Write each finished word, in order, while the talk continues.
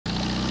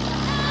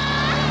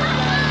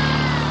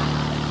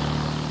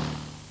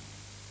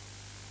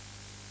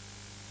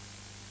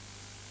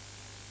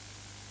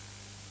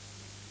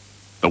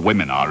The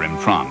women are in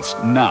France.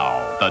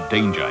 Now the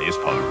danger is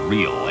for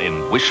real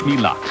in Wish Me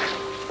Luck.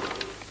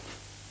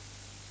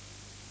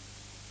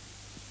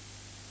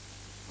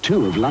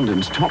 Two of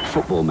London's top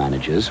football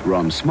managers,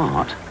 Ron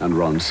Smart and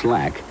Ron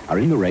Slack, are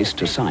in the race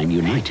to sign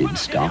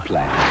United's star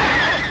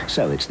player.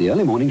 So it's the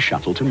early morning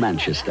shuttle to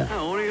Manchester.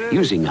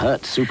 Using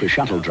Hertz Super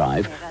Shuttle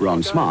Drive,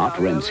 Ron Smart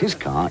rents his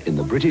car in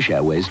the British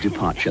Airways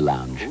departure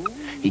lounge.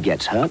 He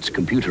gets Hertz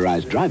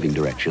computerized driving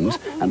directions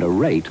and a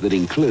rate that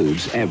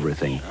includes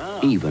everything,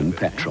 even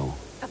petrol.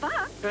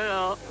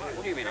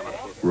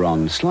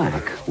 Ron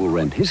Slack will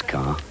rent his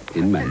car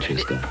in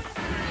Manchester.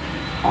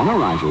 On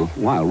arrival,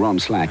 while Ron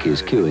Slack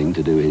is queuing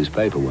to do his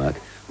paperwork,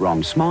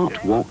 Ron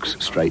Smart walks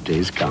straight to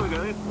his car.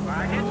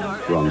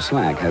 Ron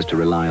Slack has to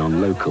rely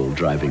on local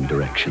driving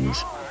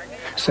directions.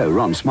 So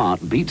Ron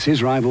Smart beats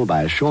his rival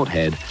by a short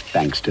head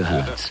thanks to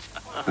Hertz.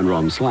 And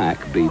Ron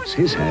Slack beats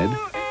his head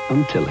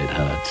until it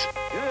hurts.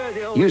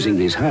 Using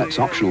his Hertz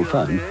optional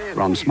phone,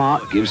 Ron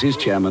Smart gives his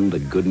chairman the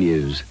good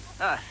news.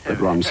 But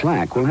Ron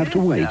Slack will have to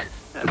wait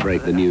to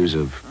break the news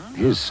of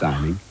his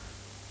signing.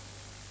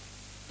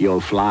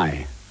 You'll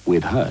fly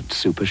with Hertz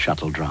Super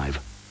Shuttle Drive.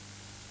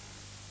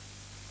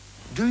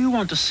 Do you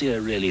want to see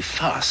a really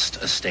fast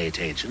estate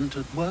agent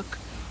at work?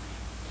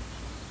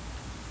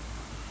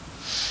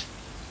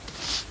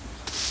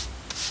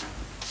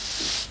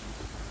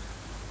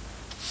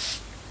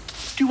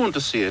 Do you want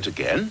to see it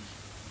again?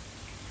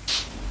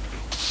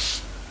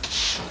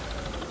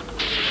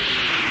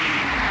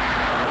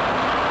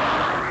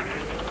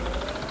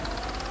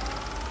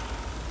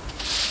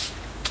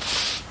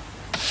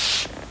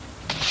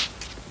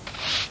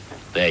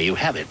 There you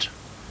have it.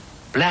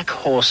 Black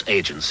Horse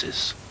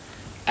Agencies.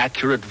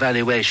 Accurate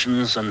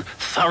valuations and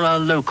thorough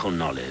local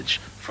knowledge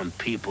from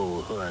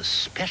people who are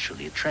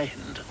specially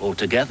trained.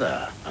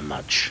 Altogether, a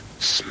much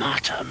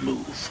smarter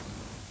move.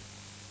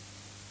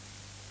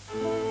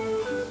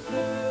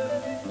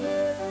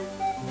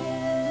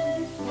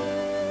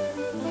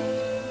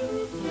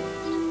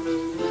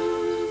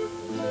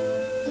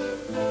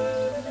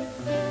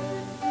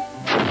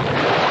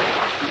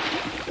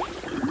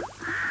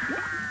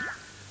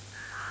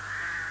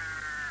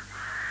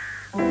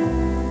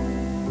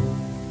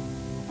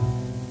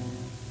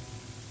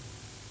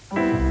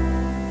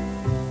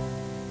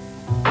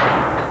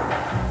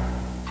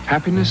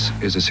 Happiness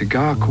is a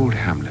cigar called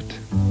Hamlet,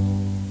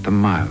 the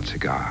mild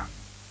cigar.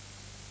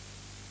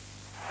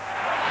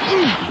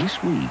 This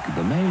week,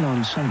 the Mail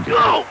on Sunday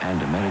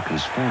and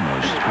America's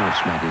foremost sports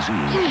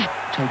magazine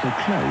take a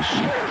close,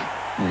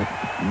 but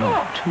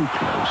not too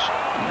close,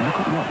 look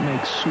at what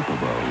makes Super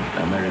Bowl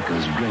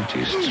America's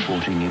greatest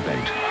sporting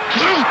event.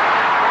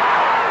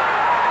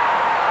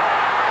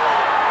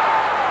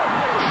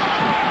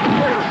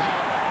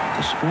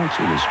 The Sports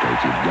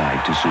Illustrated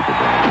Guide to Super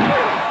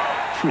Bowl.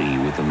 Free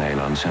with the Mail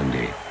on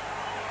Sunday.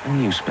 A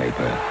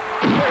newspaper,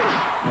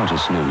 not a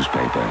snooze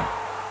paper.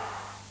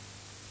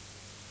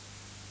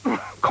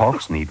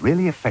 Coughs need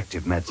really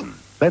effective medicine.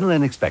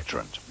 Benylin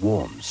expectorant.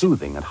 Warm,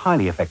 soothing, and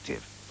highly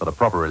effective for the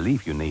proper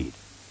relief you need.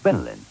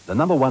 Benylin, the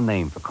 #1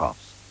 name for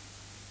coughs.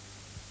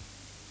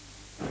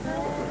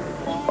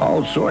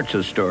 All sorts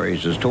of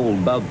stories is told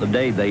about the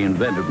day they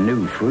invented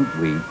new fruit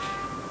weeds.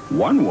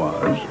 One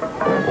was,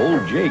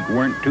 old Jake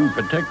weren't too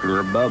particular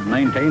about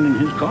maintaining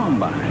his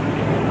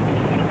combine.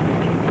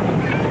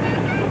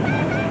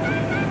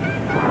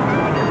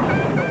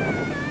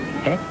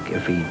 Heck,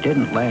 if he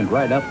didn't land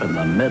right up in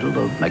the middle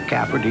of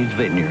McCafferty's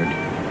vineyard.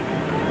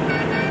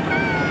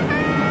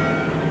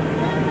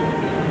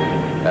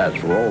 As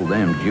for all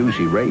them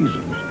juicy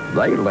raisins,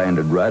 they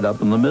landed right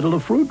up in the middle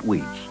of fruit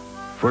weeds.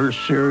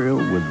 First cereal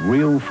with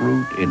real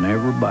fruit in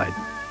every bite.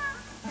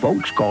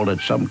 Folks called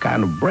it some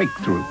kind of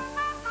breakthrough,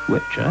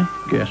 which I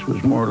guess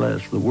was more or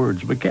less the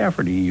words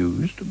McCafferty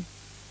used.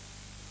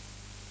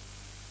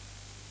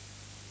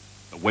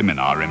 The women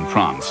are in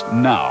France.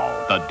 Now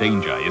the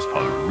danger is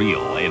for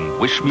real in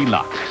Wish Me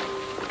Luck.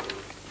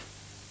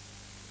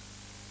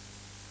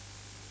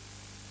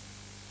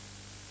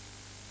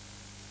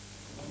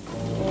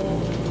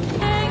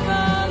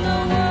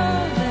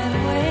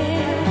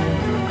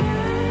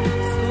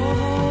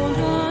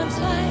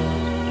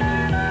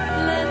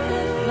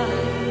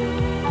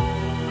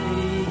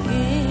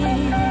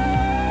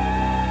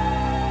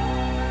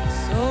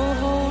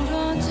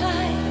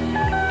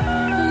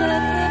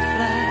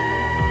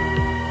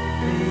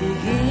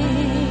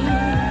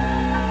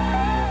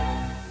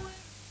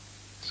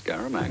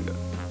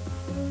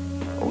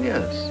 Oh,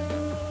 yes.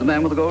 The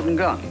man with the golden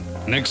gun.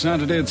 Next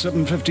Saturday at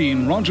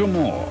 7:15, Roger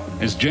Moore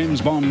is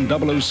James Bond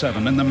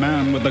 007 in The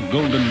Man with the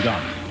Golden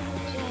Gun.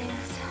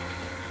 James,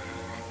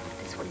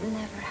 this would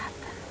never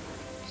happen.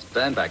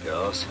 Stand back,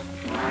 girls.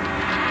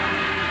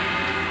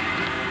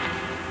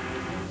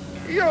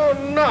 You're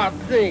not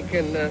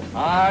thinking that...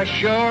 I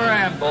sure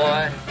am,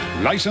 boy.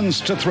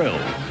 Licensed to Thrill.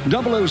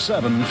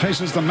 007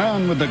 faces The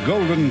Man with the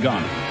Golden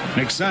Gun.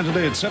 Next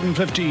Saturday at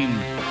 7:15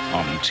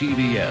 on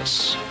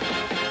TVS.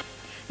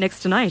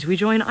 Next tonight, we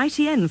join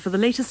ITN for the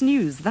latest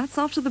news. That's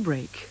after the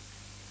break.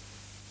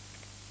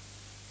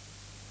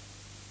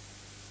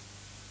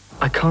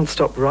 I can't can't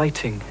stop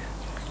writing.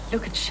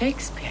 Look at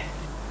Shakespeare.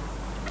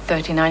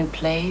 39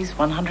 plays,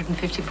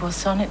 154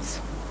 sonnets.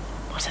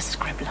 What a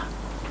scribbler.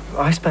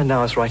 I spend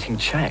hours writing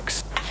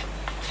checks.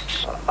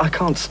 I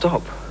can't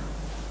stop.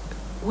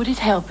 Would it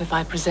help if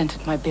I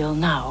presented my bill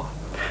now?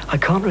 I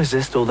can't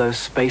resist all those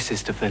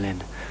spaces to fill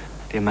in.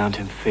 The amount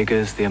in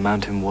figures, the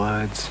amount in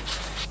words,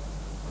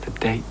 the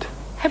date.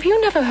 Have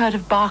you never heard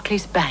of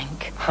Barclays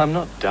Bank? I'm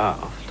not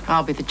daft.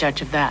 I'll be the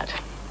judge of that.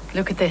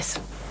 Look at this.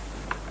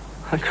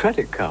 A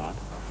credit card?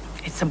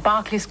 It's a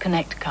Barclays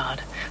Connect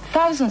card.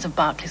 Thousands of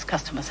Barclays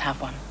customers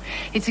have one.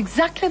 It's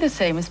exactly the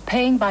same as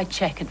paying by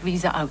check at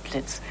Visa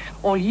outlets.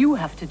 All you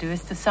have to do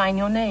is to sign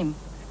your name.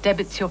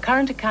 Debits your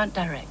current account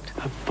direct.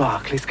 A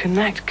Barclays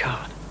Connect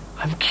card.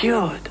 I'm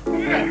cured.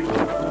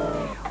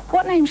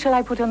 What name shall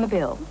I put on the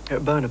bill?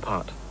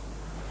 Bonaparte.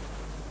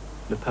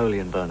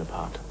 Napoleon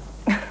Bonaparte.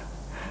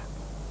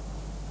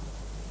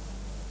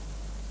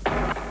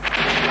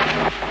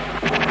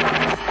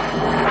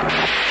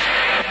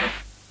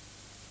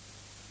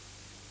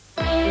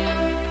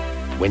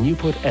 When you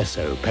put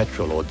Esso,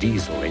 petrol or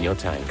diesel in your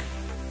tank,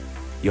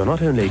 you're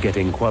not only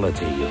getting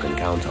quality you can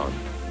count on,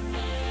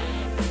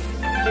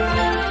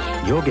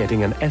 you're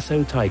getting an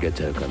Esso Tiger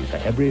token for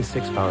every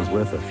 £6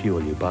 worth of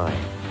fuel you buy.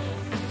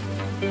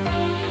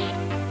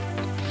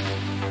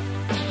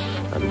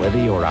 And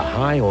whether you're a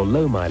high or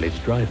low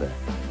mileage driver,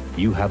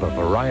 you have a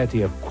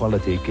variety of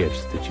quality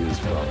gifts to choose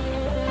from.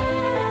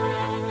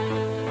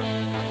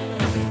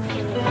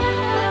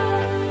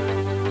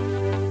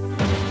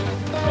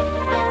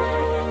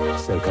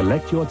 So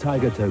collect your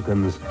Tiger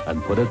tokens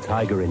and put a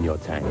Tiger in your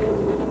tank,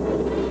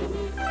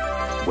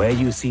 where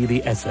you see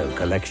the Esso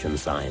collection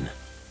sign.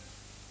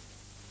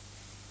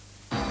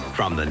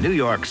 From the New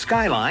York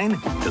skyline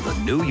to the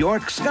New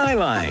York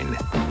skyline.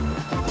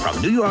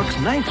 From New York's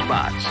night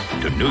spots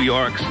to New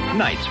York's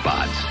night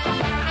spots.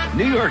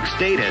 New York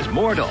State has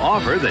more to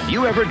offer than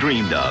you ever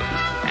dreamed of.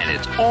 And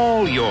it's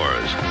all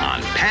yours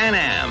on Pan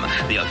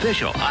Am, the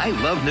official I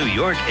Love New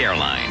York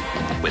airline.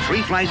 With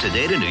 3 flights a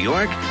day to New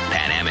York,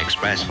 Pan Am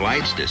Express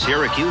flights to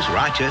Syracuse,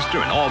 Rochester,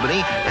 and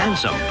Albany, and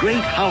some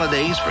great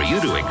holidays for you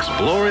to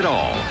explore it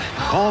all.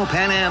 Call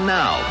Pan Am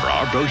now for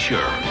our brochure.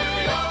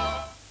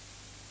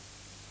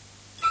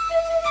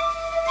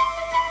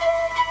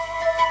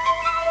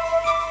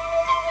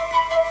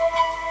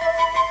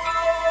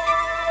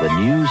 The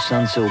new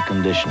Sunsilk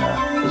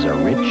conditioner is a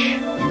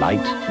rich,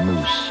 light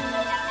mousse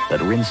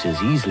that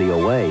rinses easily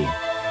away,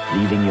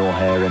 leaving your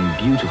hair in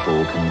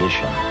beautiful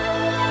condition.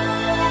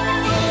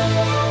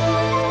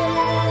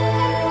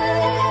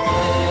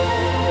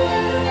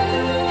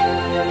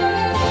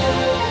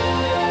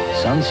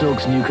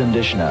 Sunsilk's new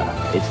conditioner,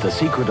 it's the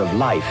secret of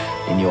life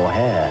in your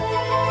hair.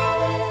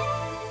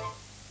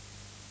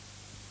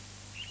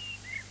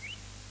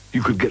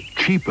 You could get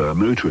cheaper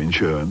motor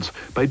insurance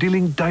by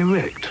dealing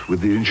direct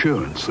with the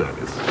insurance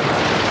service.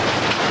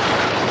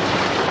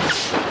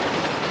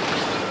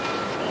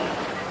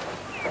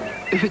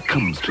 If it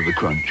comes to the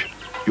crunch,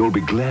 you'll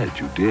be glad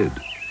you did.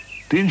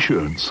 The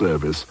insurance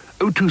service,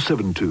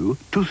 0272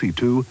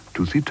 232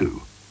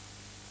 232.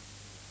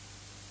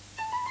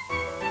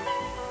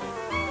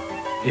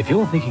 If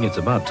you're thinking it's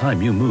about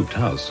time you moved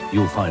house,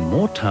 you'll find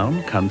more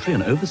town, country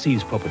and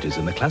overseas properties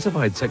in the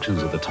classified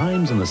sections of the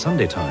Times and the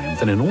Sunday Times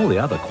than in all the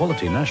other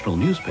quality national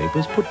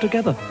newspapers put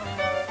together.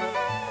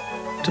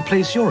 To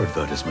place your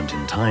advertisement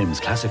in Times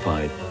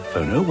Classified,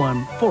 phone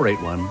 01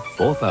 481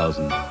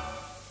 4000.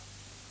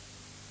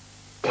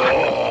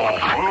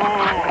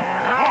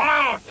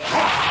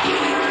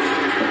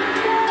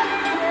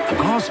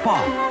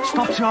 Gaspar,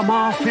 stops your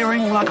ma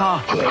fearing like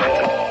a...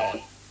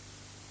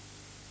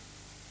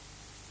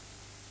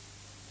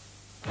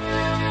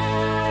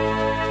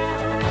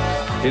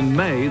 In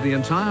May, the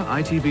entire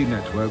ITV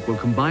network will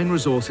combine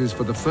resources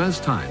for the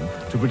first time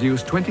to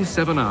produce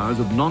 27 hours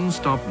of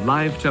non-stop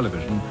live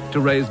television to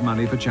raise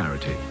money for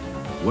charity.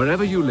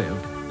 Wherever you live,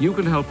 you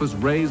can help us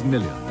raise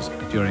millions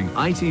during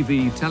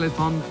ITV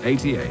Telethon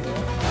 88.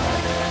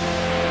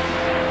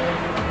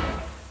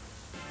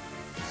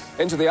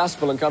 Into the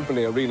Aspel &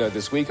 Company arena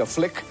this week, a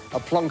flick, a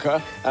plonker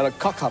and a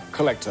cock-up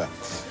collector.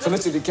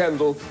 Felicity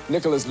Kendall,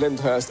 Nicholas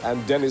Lyndhurst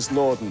and Dennis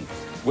Norden.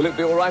 Will it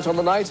be all right on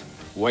the night?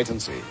 Wait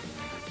and see.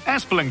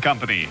 Aspel &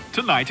 Company,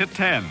 tonight at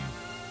 10.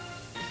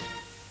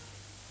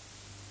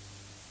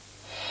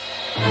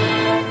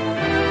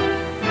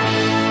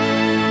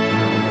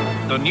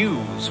 The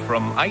news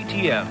from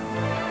ITN.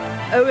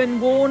 Owen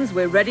warns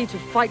we're ready to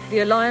fight the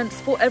alliance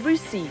for every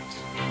seat.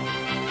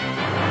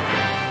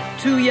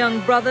 2 young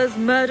brothers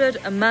murdered,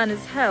 a man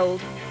is held.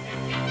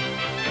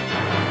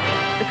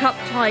 The cup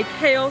tie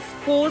chaos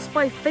caused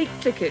by fake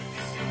tickets.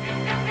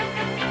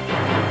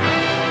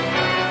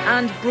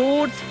 And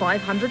Broad's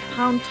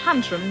 £500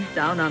 tantrum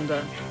down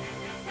under.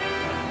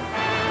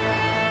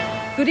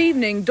 Good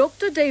evening.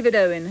 Dr. David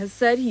Owen has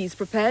said he's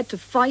prepared to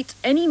fight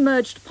any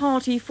merged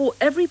party for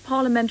every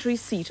parliamentary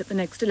seat at the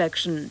next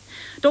election.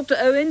 Dr.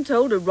 Owen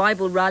told a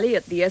rival rally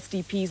at the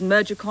SDP's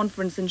merger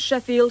conference in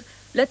Sheffield,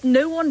 "Let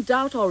no one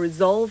doubt our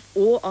resolve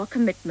or our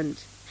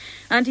commitment."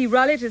 And he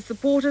rallied his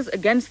supporters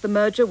against the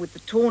merger with the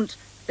taunt,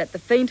 "Let the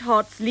faint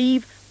hearts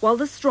leave while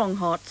the strong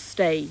hearts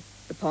stay."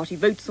 The party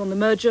votes on the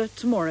merger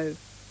tomorrow.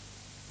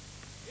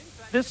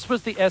 This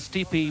was the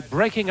SDP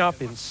breaking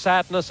up in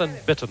sadness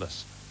and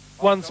bitterness.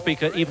 One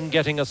speaker even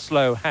getting a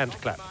slow hand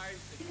clap.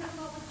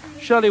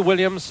 Shirley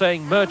Williams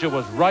saying merger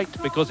was right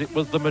because it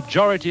was the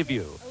majority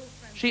view.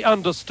 She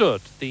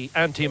understood the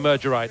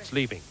anti-mergerites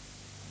leaving.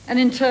 And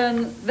in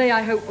turn, they,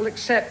 I hope, will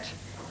accept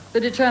the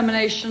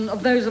determination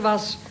of those of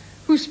us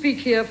who speak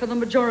here for the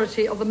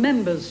majority of the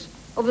members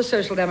of the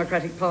Social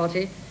Democratic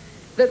Party,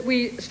 that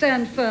we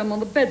stand firm on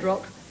the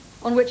bedrock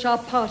on which our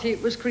party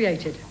was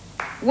created.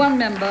 One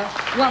member,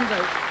 one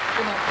vote,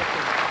 democracy.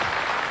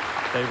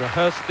 They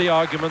rehearsed the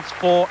arguments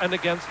for and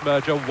against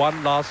merger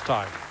one last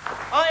time.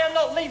 I am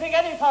not leaving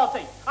any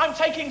party. I'm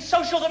taking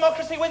social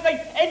democracy with me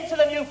into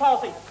the new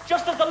party,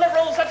 just as the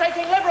Liberals are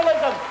taking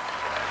liberalism.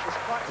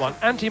 One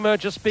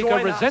anti-merger speaker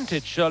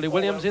resented Shirley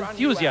Williams'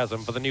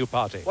 enthusiasm for the new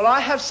party. Well,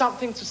 I have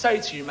something to say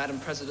to you, Madam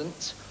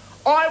President.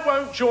 I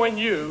won't join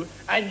you,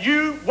 and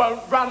you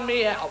won't run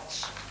me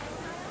out.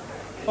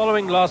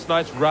 Following last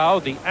night's row,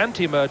 the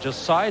anti-merger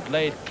side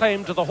laid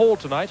claim to the hall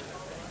tonight.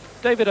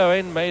 David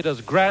Owen made as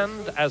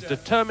grand, as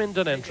determined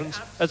an entrance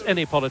as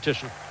any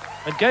politician,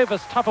 and gave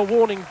us tougher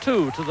warning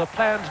too to the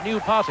planned new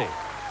party.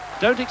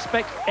 Don't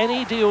expect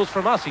any deals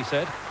from us, he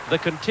said, the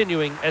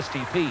continuing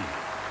SDP.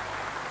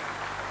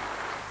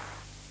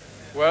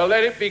 Well,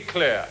 let it be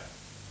clear.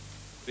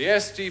 The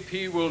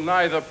SDP will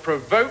neither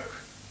provoke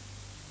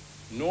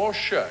nor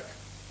shirk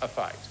a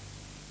fight.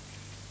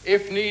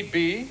 If need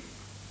be,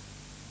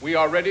 we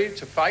are ready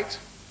to fight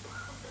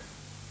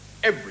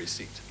every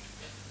seat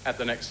at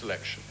the next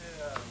election.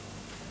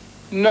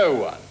 No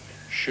one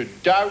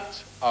should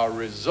doubt our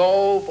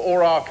resolve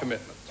or our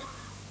commitment.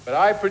 But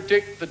I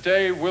predict the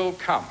day will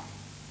come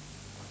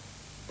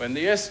when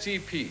the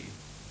SDP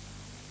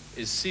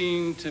is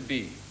seen to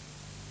be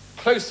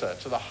closer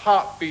to the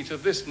heartbeat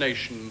of this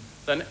nation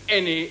than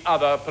any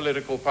other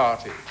political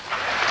party.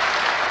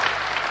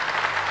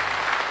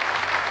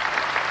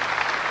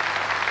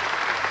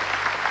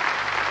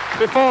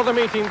 Before the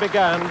meeting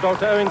began,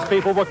 Dr. Owen's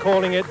people were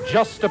calling it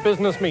just a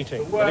business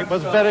meeting, but it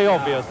was very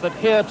obvious that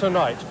here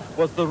tonight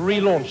was the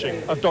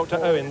relaunching of Dr.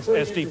 Owen's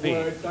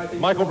SDP.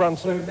 Michael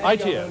Brunson,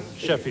 ITN,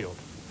 Sheffield.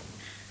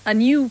 A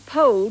new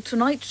poll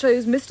tonight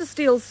shows Mr.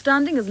 Steele's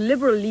standing as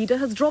Liberal leader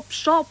has dropped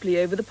sharply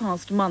over the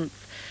past month.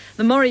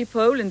 The Murray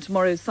poll in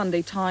tomorrow's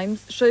Sunday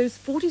Times shows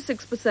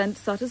 46%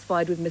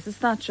 satisfied with Mrs.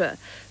 Thatcher,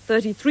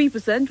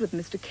 33% with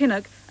Mr.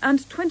 Kinnock and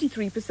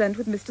 23%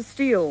 with Mr.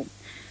 Steele.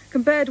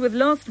 Compared with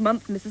last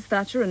month, Mrs.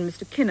 Thatcher and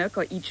Mr. Kinnock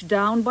are each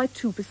down by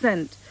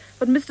 2%,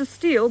 but Mr.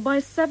 Steele by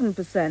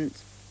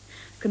 7%.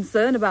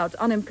 Concern about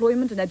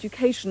unemployment and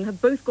education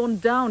have both gone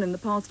down in the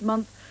past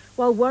month,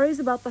 while worries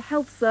about the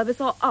health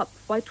service are up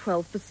by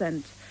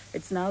 12%.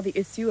 It's now the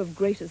issue of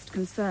greatest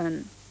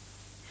concern.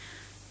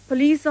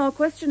 Police are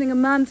questioning a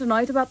man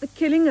tonight about the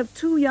killing of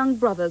two young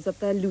brothers at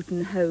their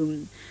Luton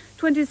home.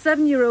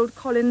 27-year-old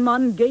Colin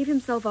Munn gave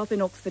himself up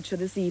in Oxfordshire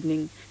this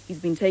evening. He's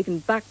been taken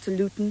back to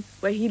Luton,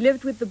 where he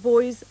lived with the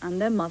boys and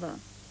their mother.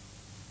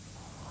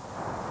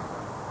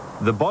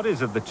 The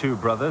bodies of the two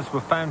brothers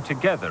were found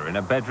together in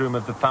a bedroom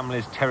of the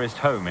family's terraced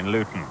home in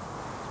Luton.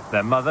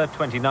 Their mother,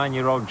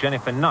 29-year-old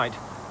Jennifer Knight,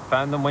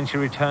 found them when she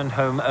returned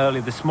home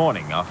early this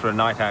morning after a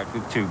night out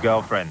with two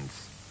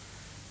girlfriends.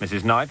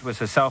 Mrs. Knight was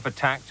herself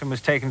attacked and was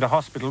taken to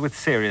hospital with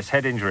serious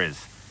head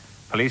injuries.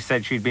 Police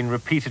said she'd been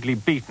repeatedly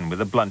beaten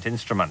with a blunt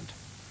instrument.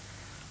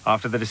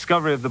 After the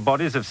discovery of the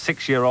bodies of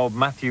 6-year-old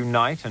Matthew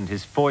Knight and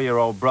his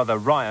 4-year-old brother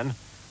Ryan,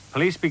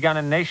 police began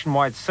a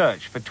nationwide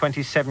search for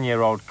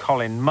 27-year-old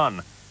Colin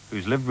Munn,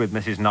 who's lived with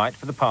Mrs. Knight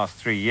for the past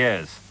 3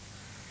 years.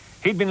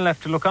 He'd been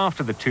left to look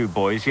after the two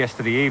boys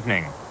yesterday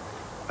evening.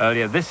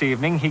 Earlier this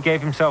evening, he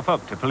gave himself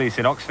up to police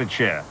in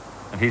Oxfordshire,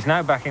 and he's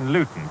now back in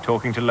Luton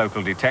talking to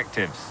local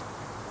detectives.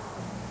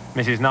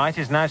 Mrs. Knight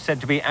is now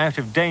said to be out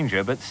of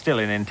danger but still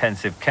in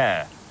intensive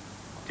care.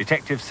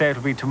 Detectives say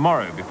it'll be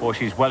tomorrow before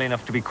she's well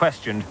enough to be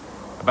questioned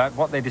about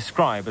what they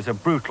describe as a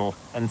brutal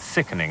and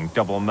sickening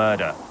double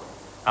murder.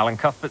 Alan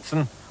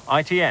Cuthbertson,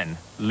 ITN,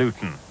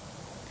 Luton.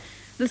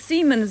 The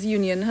Seamen's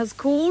Union has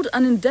called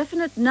an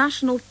indefinite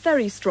national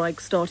ferry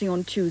strike starting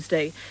on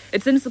Tuesday.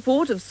 It's in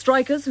support of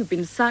strikers who've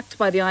been sacked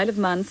by the Isle of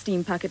Man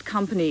Steam Packet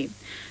Company.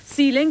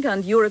 Sealink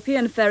and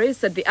European Ferries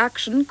said the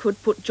action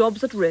could put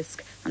jobs at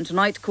risk, and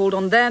tonight called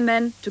on their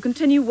men to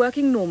continue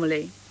working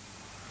normally.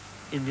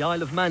 In the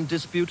Isle of Man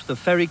dispute, the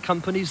ferry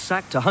companies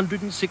sacked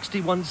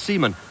 161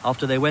 seamen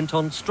after they went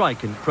on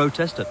strike in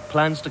protest at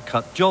plans to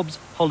cut jobs,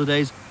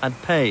 holidays and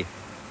pay.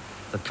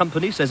 The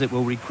company says it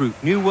will recruit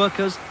new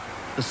workers.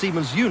 The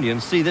Seamen's Union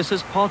see this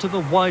as part of a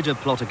wider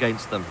plot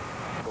against them.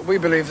 We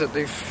believe that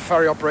the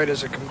ferry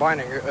operators are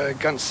combining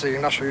against the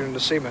National Union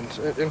of Seamen.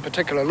 In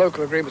particular,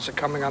 local agreements are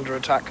coming under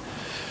attack.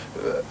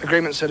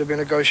 Agreements that have been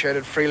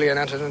negotiated freely and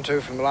entered into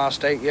from the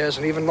last 8 years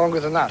and even longer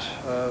than that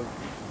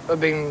are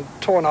being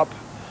torn up.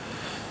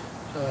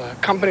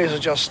 Companies are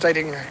just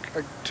stating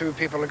to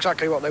people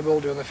exactly what they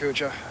will do in the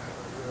future.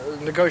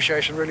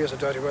 negotiation really is a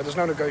dirty word. There's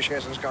no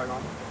negotiations going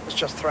on. It's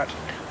just threat.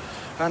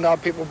 And our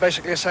people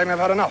basically are saying they've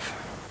had enough.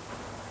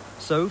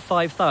 So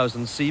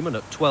 5,000 seamen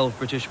at 12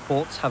 British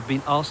ports have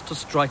been asked to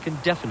strike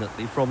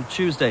indefinitely from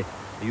Tuesday.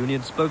 The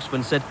union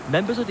spokesman said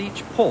members at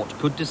each port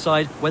could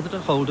decide whether to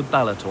hold a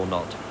ballot or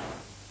not.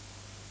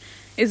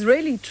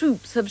 Israeli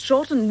troops have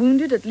shot and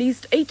wounded at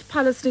least 8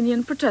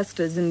 Palestinian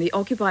protesters in the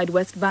occupied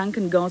West Bank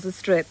and Gaza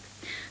Strip.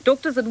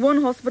 Doctors at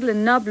one hospital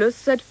in Nablus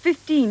said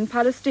 15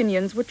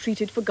 Palestinians were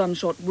treated for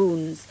gunshot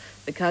wounds.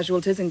 The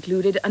casualties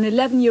included an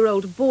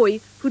 11-year-old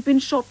boy who'd been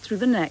shot through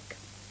the neck.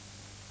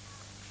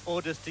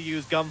 Orders to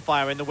use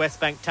gunfire in the West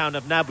Bank town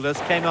of Nablus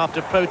came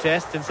after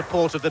protests in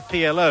support of the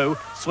PLO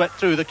swept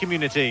through the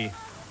community.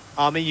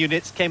 Army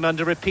units came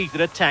under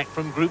repeated attack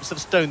from groups of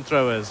stone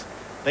throwers.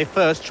 They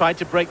first tried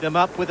to break them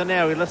up with an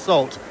aerial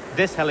assault,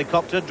 this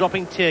helicopter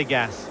dropping tear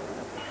gas.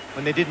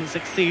 When they didn't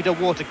succeed, a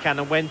water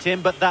cannon went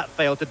in, but that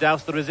failed to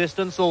douse the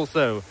resistance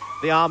also.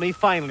 The army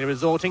finally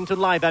resorting to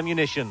live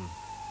ammunition.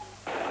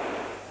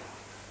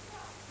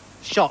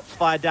 Shots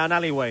fired down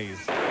alleyways.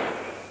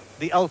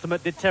 The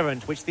ultimate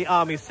deterrent, which the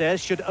army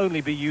says should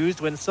only be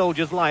used when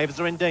soldiers' lives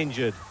are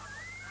endangered.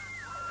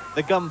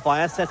 The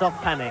gunfire set off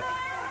panic.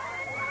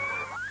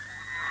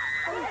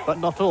 But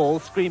not all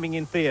screaming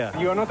in fear.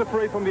 You are not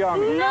afraid from the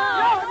army?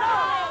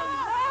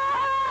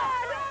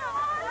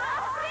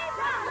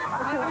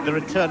 The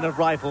return of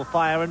rifle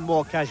fire and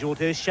more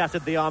casualties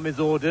shattered the army's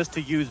orders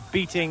to use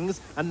beatings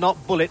and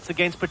not bullets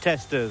against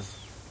protesters.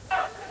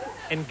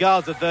 In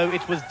Gaza, though,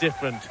 it was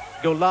different.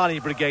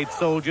 Golani Brigade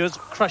soldiers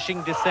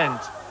crushing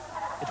dissent.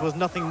 It was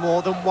nothing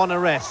more than one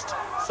arrest.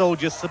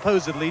 Soldiers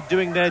supposedly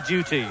doing their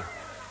duty.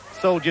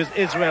 Soldiers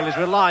Israel is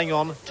relying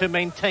on to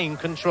maintain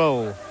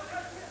control.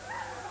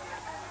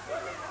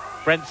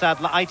 Brent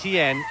Sadler,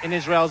 ITN, in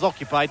Israel's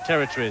occupied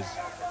territories.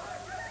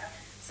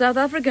 South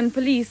African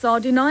police are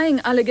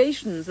denying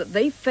allegations that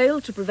they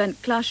failed to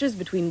prevent clashes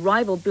between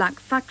rival black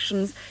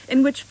factions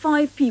in which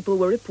 5 people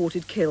were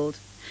reported killed.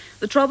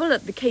 The trouble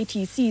at the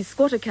KTC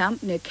squatter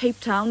camp near Cape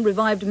Town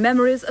revived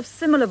memories of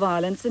similar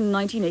violence in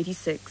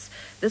 1986.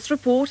 This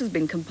report has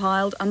been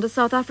compiled under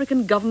South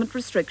African government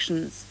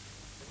restrictions.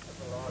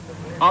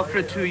 After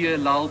a 2-year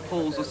lull,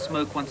 palls of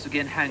smoke once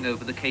again hang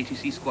over the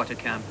KTC squatter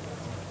camp.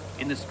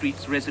 In the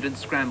streets, residents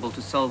scramble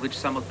to salvage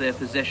some of their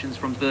possessions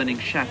from burning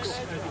shacks,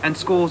 and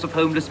scores of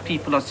homeless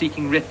people are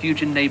seeking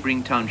refuge in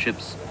neighbouring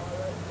townships.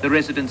 The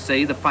residents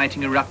say the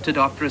fighting erupted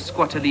after a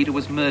squatter leader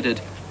was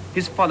murdered,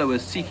 his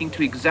followers seeking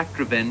to exact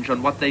revenge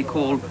on what they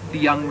call the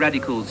young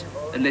radicals,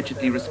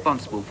 allegedly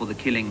responsible for the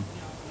killing.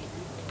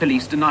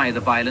 Police deny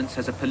the violence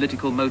as a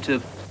political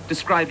motive,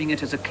 describing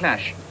it as a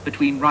clash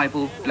between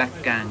rival black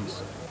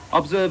gangs.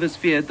 Observers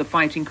feared the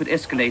fighting could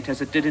escalate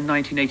as it did in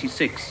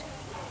 1986,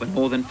 when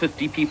more than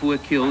 50 people were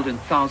killed and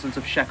thousands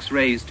of shacks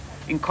razed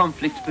in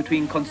conflict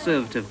between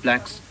conservative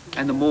blacks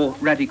and the more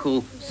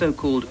radical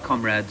so-called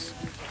comrades.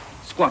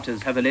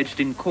 Squatters have alleged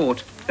in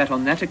court that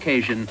on that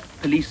occasion,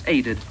 police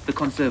aided the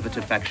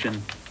conservative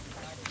faction.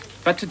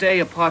 But today,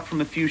 apart from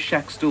a few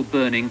shacks still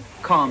burning,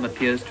 calm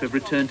appears to have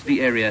returned to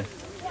the area,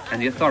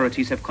 and the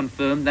authorities have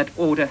confirmed that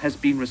order has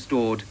been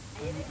restored.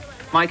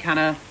 Mike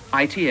Hanna,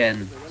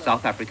 ITN,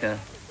 South Africa.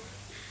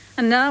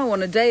 And now,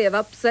 on a day of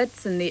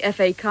upsets in the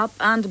FA Cup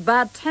and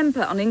bad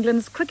temper on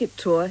England's cricket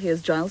tour,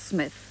 here's Giles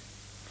Smith.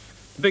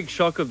 The big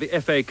shock of the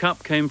FA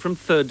Cup came from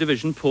 3rd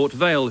Division Port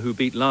Vale, who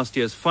beat last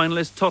year's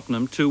finalist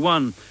Tottenham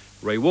 2-1.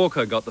 Ray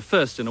Walker got the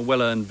first in a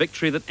well-earned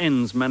victory that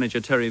ends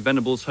manager Terry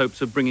Venable's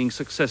hopes of bringing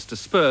success to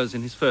Spurs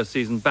in his first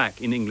season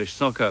back in English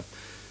soccer.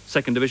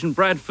 2nd Division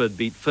Bradford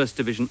beat 1st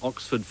Division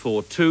Oxford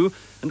 4-2,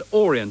 and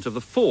Orient of the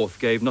 4th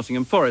gave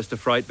Nottingham Forest a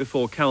fright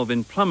before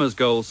Calvin Plummer's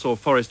goal saw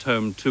Forest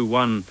home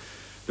 2-1.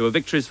 There were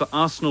victories for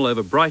Arsenal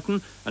over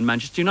Brighton and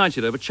Manchester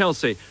United over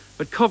Chelsea,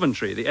 but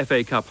Coventry, the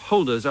FA Cup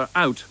holders, are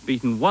out,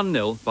 beaten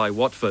 1-0 by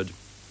Watford.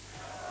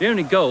 The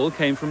only goal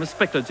came from a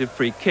speculative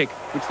free kick,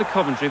 which the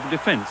Coventry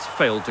defence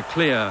failed to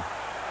clear.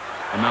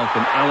 A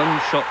Malcolm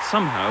Allen shot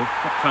somehow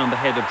found the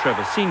head of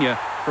Trevor Senior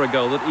for a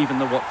goal that even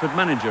the Watford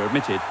manager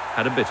admitted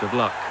had a bit of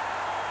luck.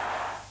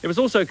 It was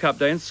also Cup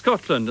Day in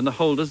Scotland, and the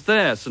holders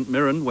there, St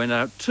Mirren, went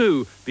out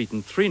too,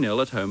 beaten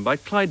 3-0 at home by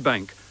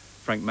Clydebank.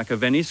 Frank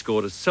McAvenny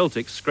scored as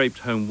Celtic scraped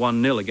home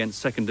 1-0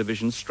 against 2nd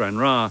Division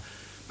Stranraer.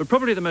 But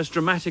probably the most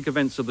dramatic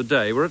events of the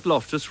day were at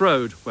Loftus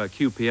Road, where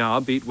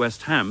QPR beat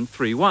West Ham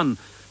 3-1.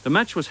 The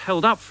match was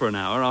held up for an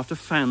hour after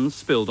fans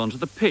spilled onto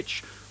the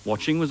pitch.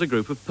 Watching was a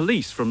group of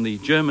police from the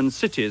German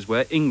cities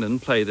where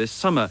England play this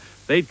summer.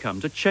 They'd come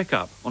to check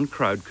up on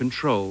crowd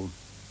control.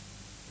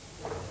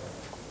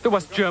 The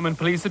West German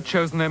police had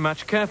chosen their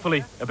match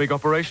carefully. A big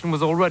operation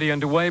was already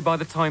underway by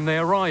the time they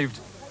arrived.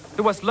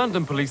 The West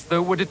London police,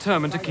 though, were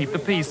determined to keep the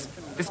peace,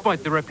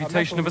 despite the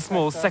reputation of a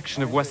small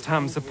section of West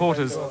Ham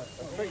supporters.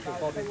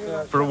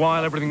 For a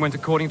while, everything went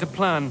according to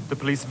plan. The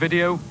police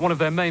video, one of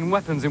their main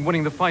weapons in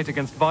winning the fight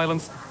against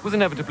violence, was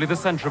inevitably the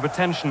centre of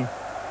attention.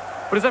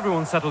 But as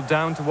everyone settled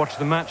down to watch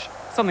the match,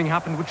 something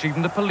happened which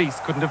even the police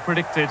couldn't have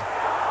predicted.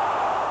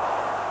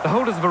 The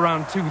holders of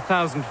around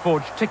 2,000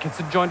 forged tickets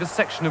had joined a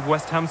section of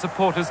West Ham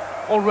supporters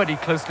already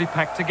closely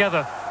packed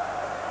together.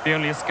 The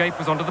only escape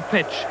was onto the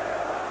pitch.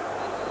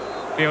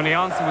 The only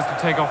answer was to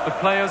take off the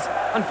players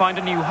and find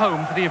a new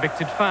home for the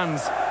evicted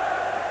fans.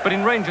 But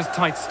in Rangers'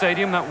 tight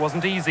stadium, that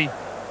wasn't easy.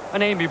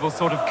 An amiable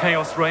sort of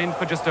chaos reigned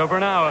for just over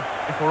an hour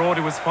before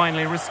order was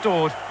finally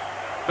restored.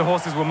 The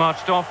horses were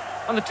marched off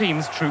and the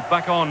teams trooped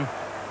back on.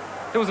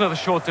 There was another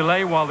short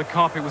delay while the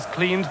carpet was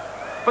cleaned,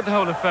 but the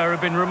whole affair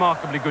had been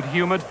remarkably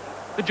good-humoured.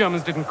 The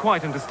Germans didn't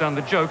quite understand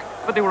the joke,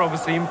 but they were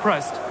obviously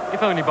impressed,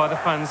 if only by the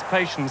fans'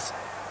 patience.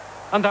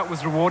 And that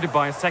was rewarded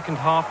by a second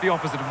half the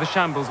opposite of the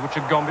shambles which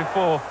had gone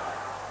before.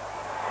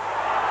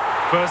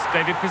 First,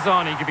 David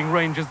Pisani giving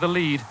Rangers the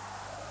lead.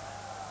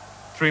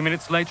 3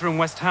 minutes later and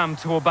West Ham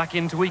tore back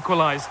in to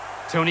equalise,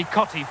 Tony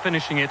Cottee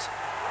finishing it.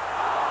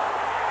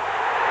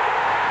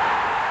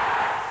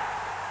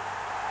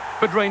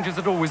 But Rangers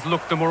had always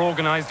looked the more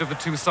organised of the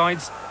two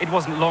sides. It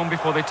wasn't long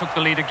before they took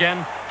the lead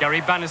again,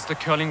 Gary Bannister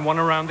curling one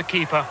around the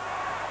keeper.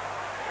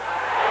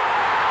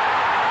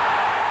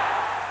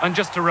 And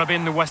just to rub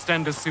in the West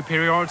Enders'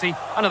 superiority,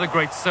 another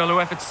great solo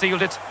effort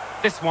sealed it,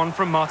 this one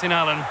from Martin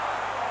Allen.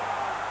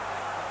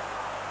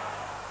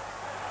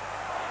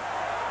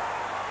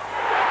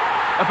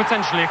 A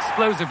potentially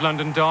explosive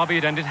London derby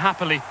had ended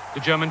happily. The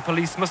German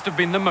police must have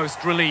been the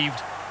most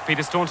relieved.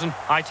 Peter Staunton,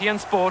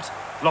 ITN Sport,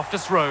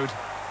 Loftus Road.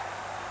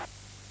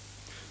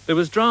 There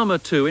was drama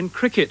too in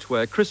cricket,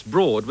 where Chris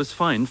Broad was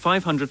fined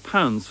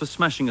 £500 for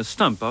smashing a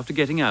stump after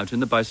getting out in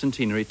the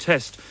bicentenary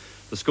test.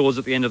 The scores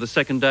at the end of the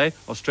second day: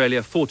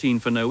 Australia 14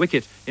 for no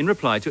wicket in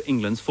reply to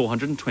England's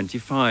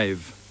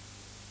 425.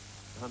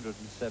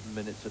 107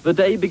 minutes. The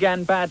day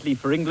began badly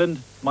for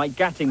England. Mike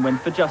Gatting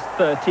went for just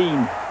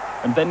 13.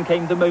 And then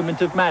came the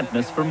moment of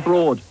madness from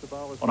Broad.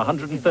 On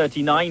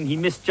 139, he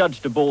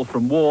misjudged a ball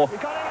from Waugh,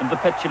 and the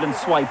petulant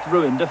swipe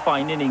ruined a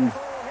fine innings.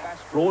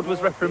 Broad was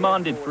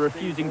reprimanded for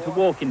refusing to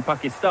walk in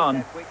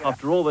Pakistan.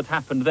 After all that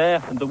happened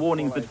there and the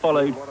warnings that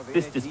followed,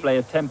 this display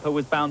of temper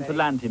was bound to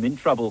land him in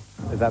trouble.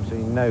 There's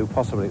absolutely no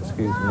possible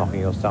excuse for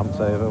knocking your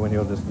stumps over when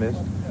you're dismissed,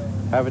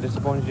 however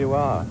disappointed you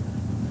are.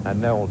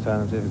 And no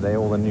alternative. They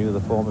all knew the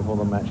form before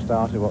the match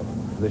started, what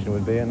the position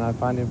would be, and I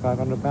fined him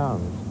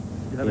 £500.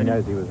 He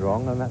knows he was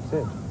wrong, and that's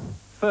it.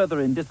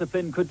 Further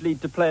indiscipline could lead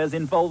to players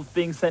involved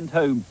being sent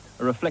home.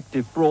 A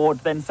reflective Broad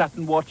then sat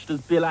and watched as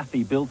Bill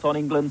Affy built on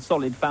England's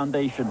solid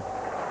foundation.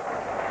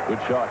 Good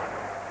shot.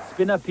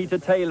 Spinner Peter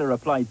Taylor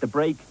applied the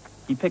brake.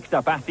 He picked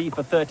up Affy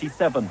for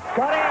 37.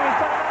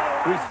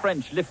 Bruce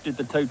French lifted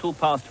the total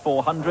past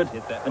 400,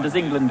 and as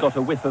England got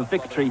a whiff of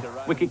victory,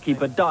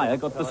 wicketkeeper Dyer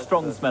got the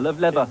strong smell of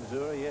leather.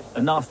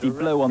 A nasty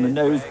blow on the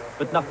nose,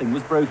 but nothing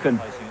was broken.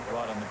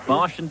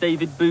 Marsh and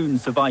David Boone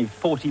survived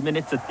 40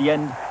 minutes at the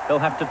end. They'll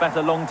have to bat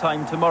a long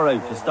time tomorrow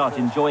to start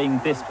enjoying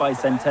this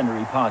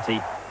bicentenary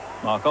party.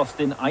 Mark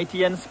Austin,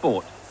 ITN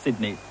Sport,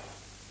 Sydney.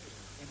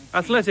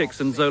 Athletics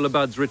and Zola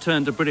Budd's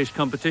return to British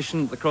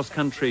competition. The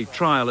cross-country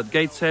trial at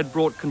Gateshead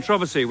brought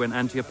controversy when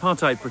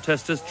anti-apartheid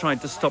protesters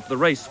tried to stop the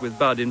race with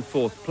Budd in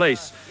fourth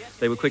place.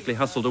 They were quickly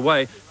hustled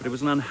away, but it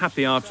was an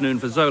unhappy afternoon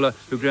for Zola,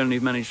 who could only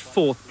manage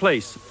fourth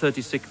place,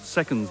 36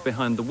 seconds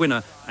behind the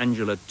winner,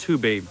 Angela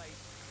Tooby.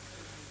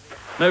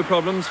 No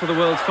problems for the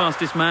world's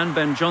fastest man,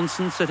 Ben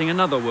Johnson, setting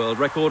another world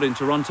record in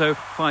Toronto,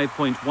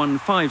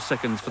 5.15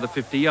 seconds for the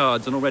 50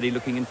 yards, and already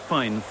looking in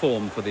fine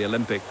form for the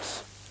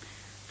Olympics.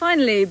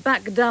 Finally,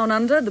 back down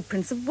under, the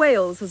Prince of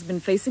Wales has been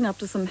facing up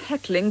to some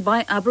heckling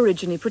by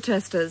Aborigine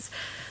protesters.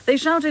 They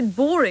shouted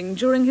boring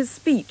during his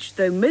speech,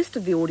 though most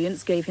of the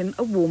audience gave him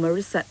a warmer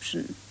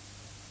reception.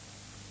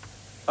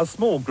 A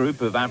small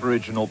group of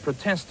Aboriginal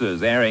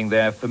protesters airing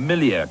their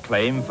familiar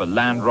claim for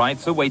land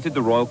rights awaited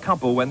the royal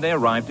couple when they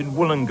arrived in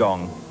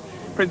Wollongong.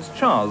 Prince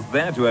Charles,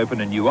 there to open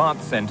a new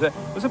arts centre,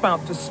 was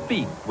about to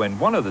speak when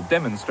one of the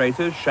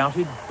demonstrators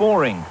shouted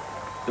boring.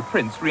 The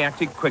prince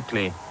reacted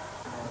quickly.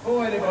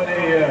 Before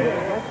anybody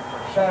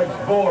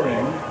shouts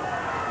boring,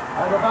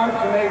 I'm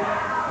about to make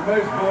the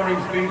most boring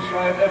speech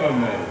I've ever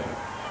made.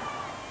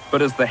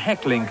 But as the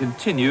heckling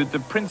continued, the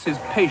prince's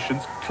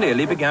patience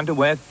clearly began to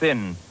wear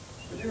thin.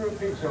 Could you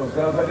repeat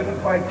yourselves? I didn't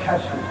quite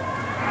catch it.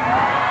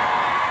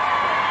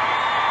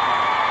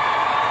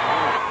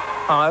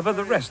 However,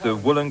 the rest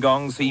of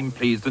Wollongong seemed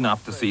pleased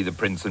enough to see the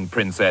prince and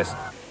princess.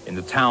 In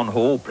the town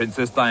hall,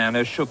 Princess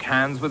Diana shook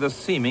hands with a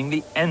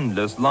seemingly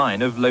endless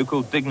line of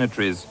local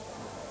dignitaries.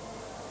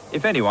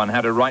 If anyone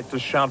had a right to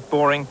shout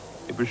boring,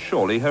 it was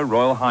surely Her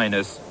Royal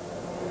Highness.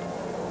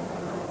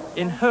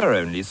 In her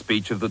only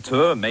speech of the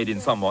tour, made in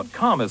somewhat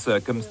calmer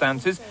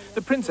circumstances,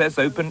 the Princess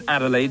opened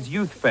Adelaide's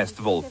Youth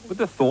Festival with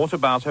a thought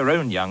about her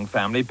own young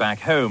family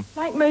back home.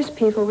 Like most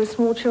people with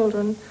small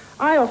children,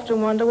 I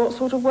often wonder what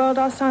sort of world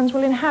our sons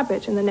will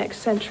inhabit in the next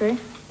century.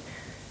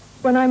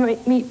 When I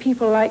meet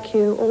people like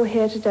you, all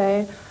here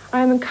today,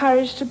 I am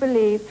encouraged to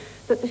believe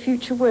that the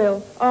future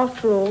will,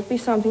 after all, be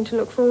something to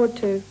look forward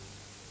to.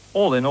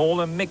 All in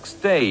all, a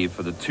mixed day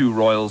for the two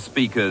royal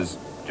speakers.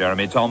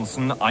 Jeremy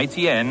Thompson,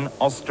 ITN,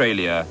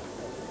 Australia.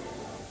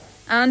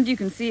 And you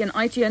can see an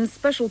ITN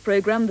special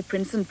programme, The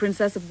Prince and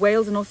Princess of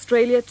Wales in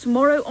Australia,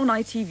 tomorrow on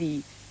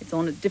ITV. It's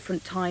on at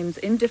different times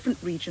in different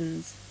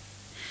regions.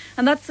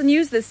 And that's the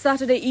news this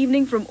Saturday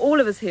evening from all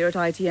of us here at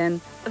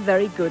ITN. A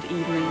very good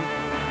evening.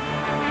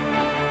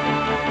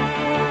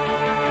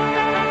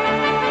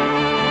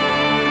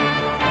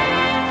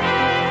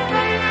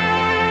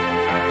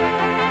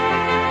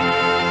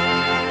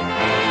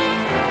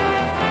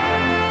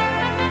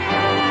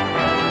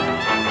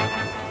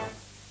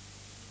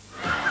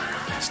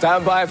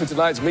 Stand by for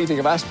tonight's meeting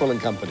of Aspel and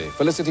Company.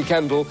 Felicity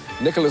Kendall,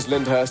 Nicholas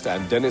Lyndhurst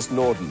and Dennis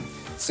Norden.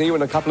 See you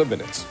in a couple of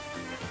minutes.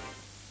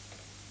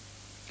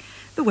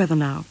 The weather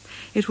now.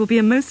 It will be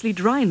a mostly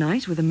dry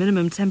night with a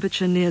minimum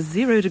temperature near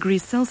 0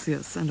 degrees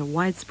Celsius and a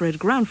widespread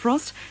ground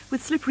frost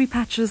with slippery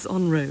patches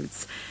on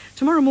roads.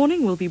 Tomorrow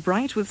morning will be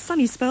bright with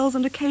sunny spells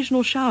and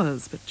occasional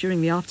showers, but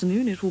during the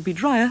afternoon it will be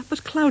drier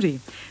but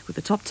cloudy with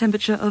a top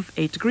temperature of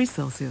 8 degrees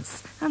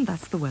Celsius. And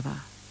that's the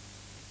weather.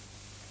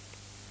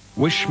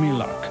 Wish me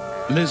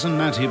luck. Liz and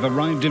Matty have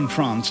arrived in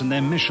France and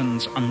their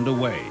mission's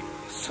underway.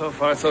 So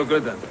far, so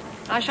good, then.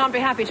 I shan't be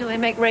happy till they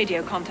make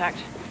radio contact.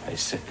 They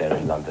sit there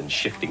in London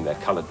shifting their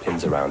coloured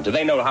pins around. Do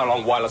they know how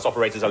long wireless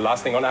operators are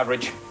lasting on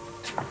average?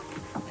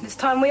 It's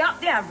time we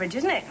up the average,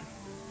 isn't it?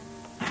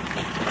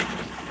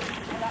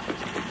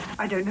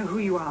 I don't know who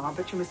you are,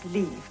 but you must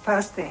leave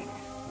first thing.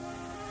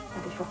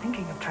 And if you're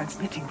thinking of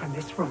transmitting from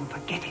this room,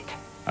 forget it.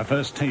 A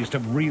first taste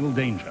of real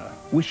danger.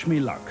 Wish me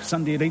luck.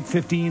 Sunday at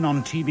 8:15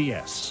 on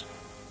TVS.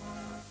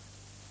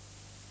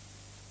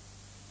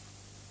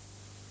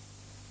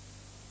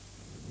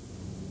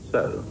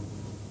 So,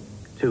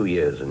 2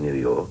 years in New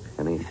York,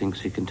 and he thinks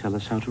he can tell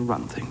us how to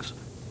run things.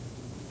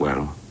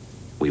 Well,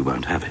 we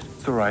won't have it.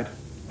 It's all right.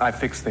 I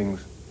fix things.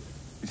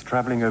 He's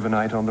travelling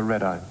overnight on the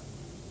red eye.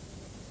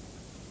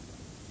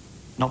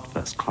 Not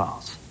first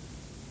class.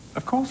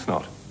 Of course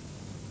not.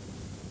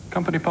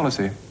 Company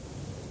policy.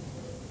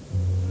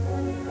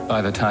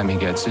 By the time he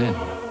gets in,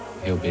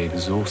 he'll be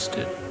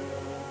exhausted.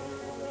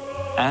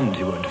 And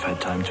he won't have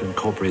had time to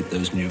incorporate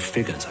those new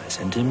figures I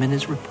sent him in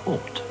his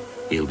report.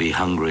 He'll be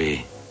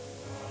hungry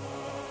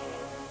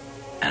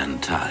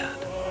and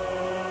tired.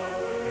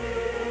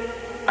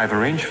 I've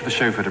arranged for the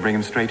chauffeur to bring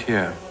him straight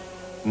here,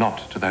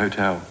 not to the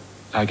hotel.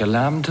 Like a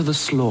lamb to the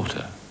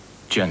slaughter,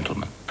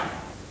 gentlemen.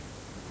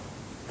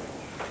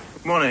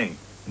 Morning.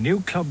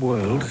 New Club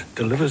World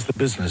delivers the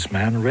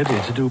businessman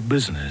ready to do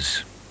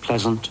business.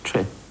 Pleasant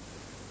trip.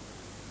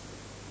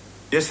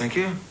 Yes, thank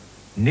you.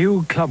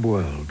 New Club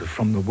World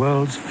from the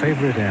world's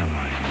favourite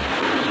airline.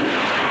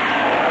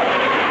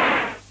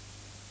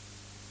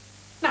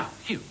 Now,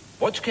 Hugh,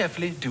 watch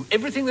carefully. Do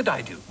everything that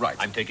I do. Right.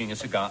 I'm taking a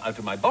cigar out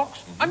of my box.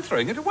 I'm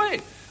throwing it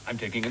away. I'm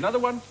taking another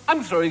one.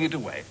 I'm throwing it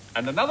away.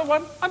 And another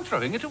one. I'm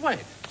throwing it away.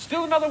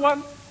 Still another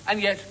one.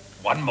 And yet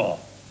one more.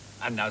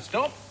 And now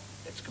stop.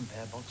 Let's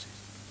compare boxes.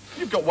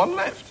 You've got one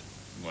left.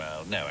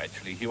 Well, no,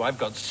 actually, Hugh, I've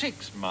got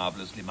 6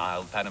 marvellously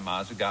mild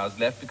Panama cigars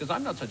left because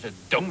I'm not such a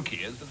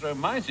donkey as to throw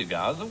my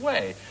cigars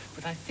away.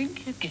 But I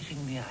think you're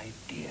getting the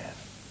idea.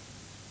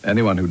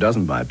 Anyone who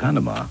doesn't buy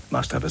Panama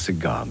must have a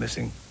cigar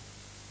missing.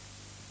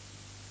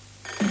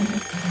 I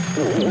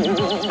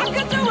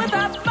could do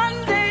without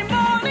Monday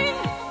morning,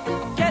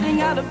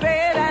 getting out of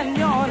bed and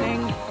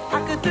yawning.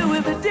 I could do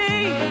with a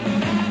day.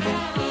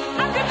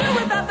 I could do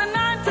without the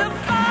 9 to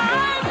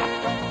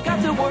 5.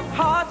 Got to work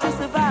hard to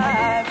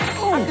survive.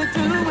 I could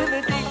do with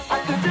a day. I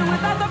could do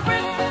without the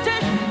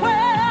British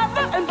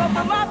weather and both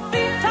of my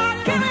feet are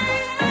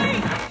killing me.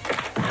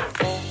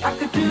 I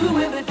could do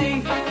with a day.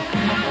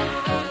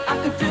 I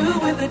could do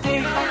with a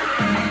day.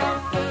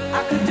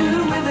 I could do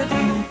with a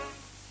day.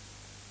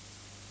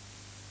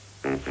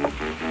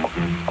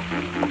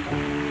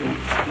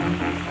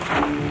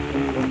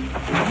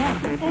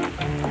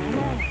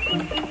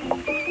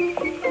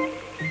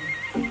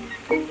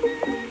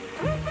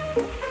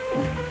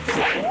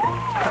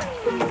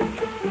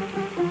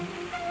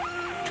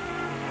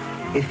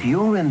 If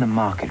you're in the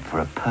market for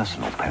a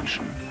personal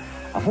pension,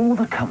 of all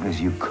the companies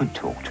you could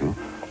talk to,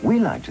 we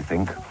like to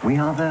think we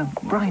are the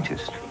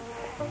brightest.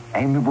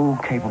 Amiable,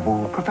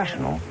 capable,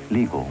 professional,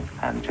 legal,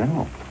 and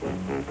general.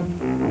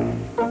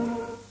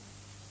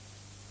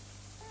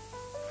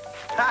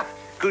 Ha!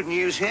 Good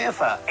news here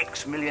for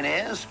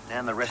ex-millionaires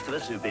and the rest of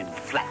us who've been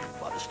flattened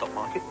by the stock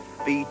market.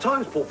 The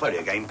Times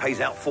portfolio game pays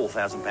out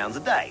 £4,000 a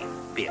day,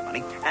 beer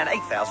money, and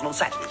 £8,000 on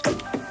Saturdays.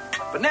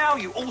 But now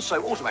you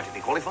also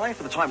automatically qualify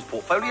for the Times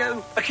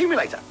Portfolio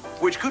Accumulator,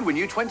 which could win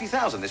you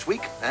 20,000 this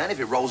week. And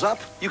if it rolls up,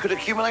 you could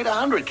accumulate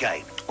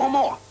 100k or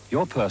more.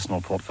 Your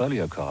personal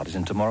portfolio card is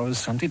in tomorrow's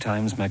Sunday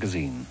Times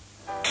magazine.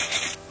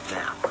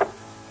 Now,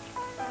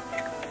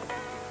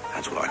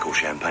 that's what I call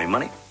champagne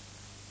money.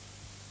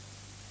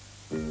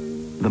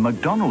 The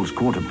McDonald's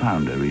Quarter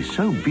Pounder is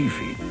so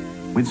beefy,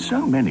 with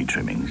so many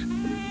trimmings,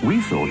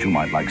 we thought you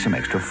might like some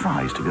extra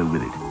fries to go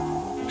with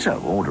it. So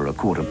order a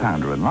Quarter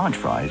Pounder and large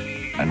fries,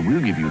 and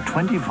we'll give you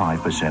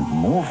 25%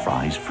 more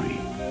fries free.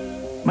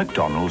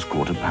 McDonald's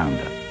Quarter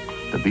Pounder,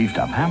 the beefed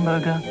up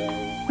hamburger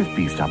with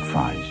beefed up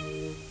fries.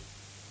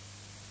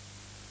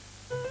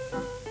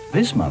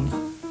 This month,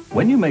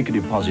 when you make a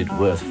deposit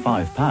worth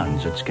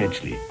 £5 at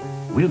Sketchley,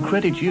 we'll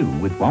credit you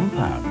with £1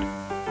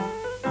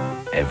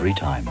 every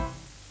time.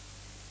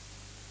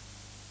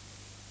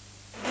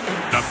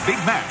 Big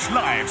match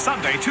live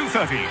Sunday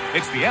 2:30.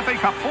 It's the FA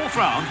Cup 4th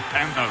round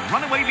and the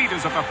runaway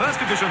leaders of the First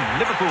Division,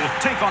 Liverpool,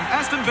 take on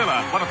Aston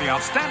Villa, one of the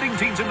outstanding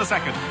teams in the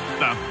second.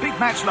 The Big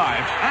match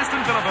live,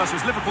 Aston Villa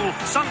versus Liverpool,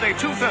 Sunday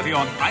 2:30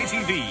 on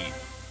ITV.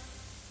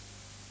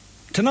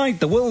 Tonight,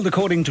 the world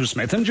according to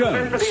Smith &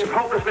 Jones. Obesity is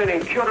hopelessly and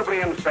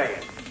incurably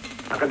insane,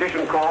 a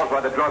condition caused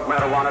by the drug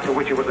marijuana to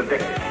which he was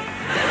addicted.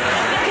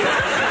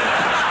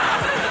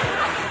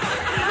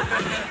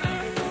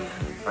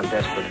 I'm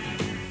desperate.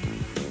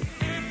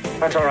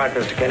 That's all right,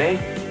 Mr. Kinney.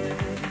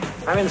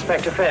 I'm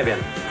Inspector Fabian.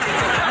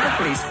 The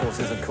police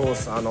forces, of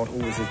course, are not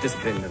always as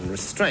disciplined and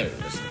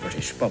restrained as the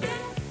British public.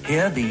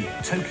 Here, the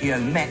Tokyo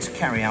Met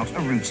carry out a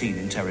routine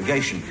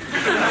interrogation.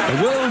 The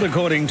world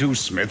according to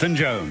Smith &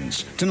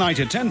 Jones. Tonight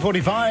at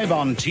 10:45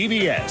 on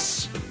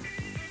TVS.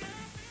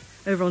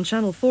 Over on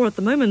Channel 4 at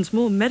the moment,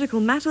 more medical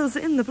matters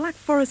in the Black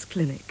Forest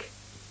Clinic.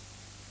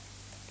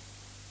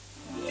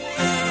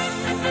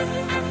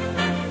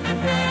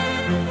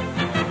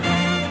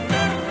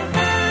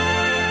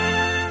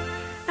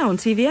 Now on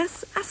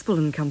TVS, Aspel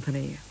and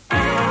Company.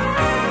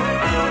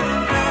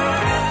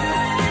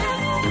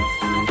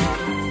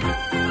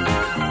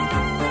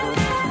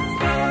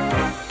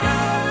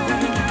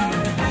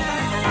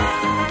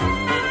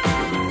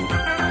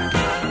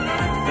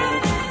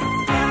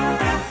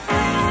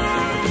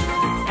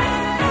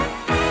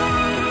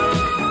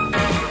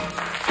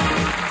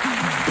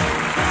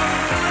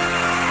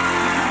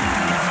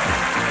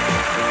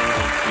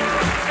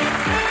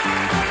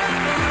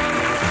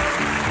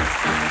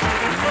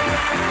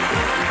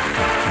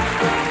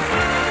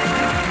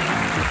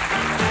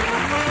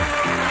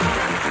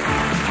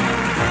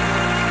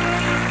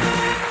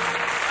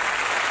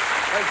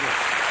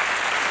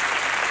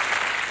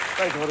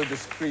 Thank you, what a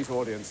discreet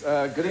audience.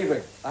 Good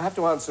evening. I have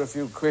to answer a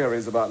few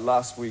queries about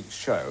last week's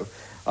show.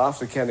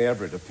 After Kenny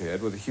Everett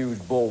appeared with a huge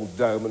bald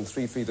dome and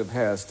 3 feet of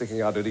hair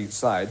sticking out at each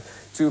side,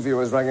 2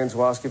 viewers rang in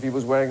to ask if he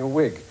was wearing a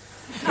wig.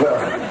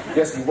 Well,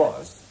 yes, he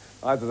was.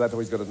 Either that or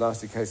he's got a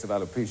nasty case of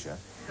alopecia.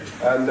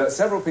 And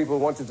several people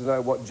wanted to know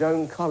what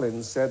Joan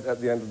Collins said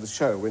at the end of the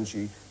show when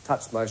she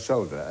touched my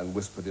shoulder and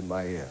whispered in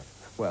my ear.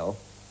 Well,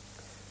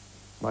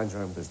 mind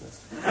your own business.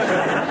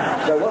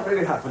 So what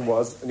really happened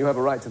was, and you have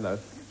a right to know,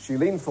 she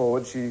leaned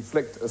forward, she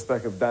flicked a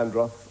speck of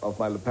dandruff off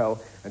my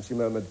lapel, and she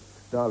murmured,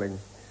 "Darling,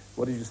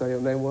 what did you say your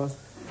name was?"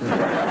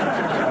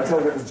 I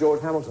told her it was George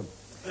Hamilton.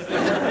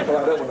 Well,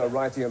 I don't want her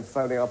writing and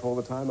phoning up all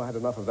the time. I had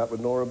enough of that with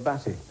Nora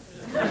Batty.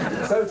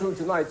 So to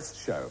tonight's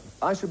show.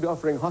 I shall be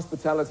offering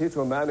hospitality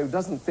to a man who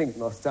doesn't think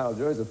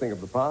nostalgia is a thing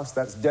of the past.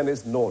 That's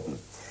Dennis Norden.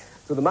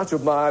 To the much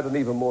admired and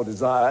even more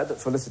desired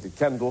Felicity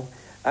Kendall,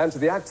 and to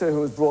the actor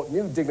who has brought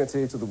new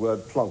dignity to the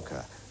word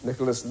plonker,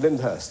 Nicholas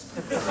Lyndhurst.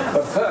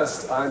 But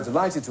first, I'm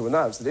delighted to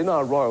announce that in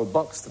our royal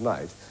box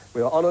tonight,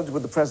 we are honoured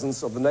with the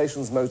presence of the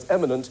nation's most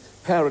eminent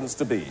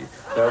parents-to-be,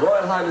 Their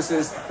Royal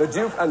Highnesses, the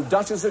Duke and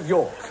Duchess of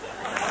York.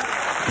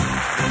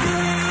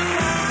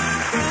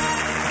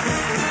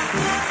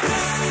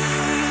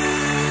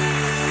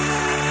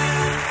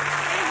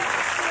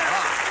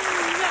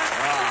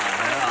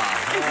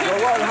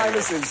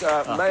 Highnesses,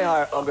 may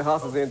I, on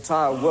behalf of the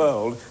entire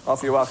world,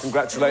 offer you our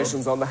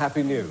congratulations on the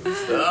happy news?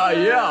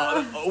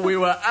 Yeah, we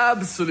were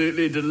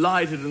absolutely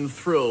delighted and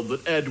thrilled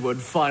that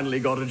Edward finally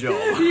got a job.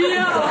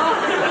 Yeah.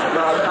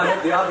 No, I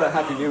meant the other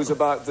happy news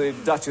about the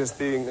Duchess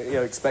being,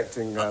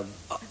 expecting...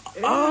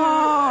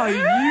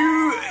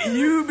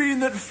 You mean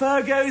that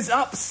Fergo's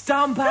up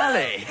Stump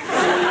Alley?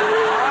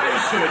 I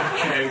should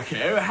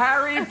Coco,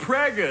 Harry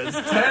Preggers,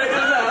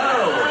 Taylor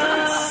Old,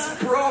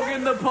 Sprog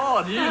in the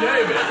Pod, you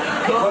name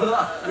it. Well,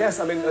 yes,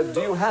 I mean,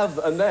 do you have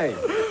a name?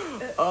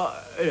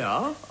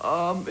 Yeah,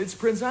 it's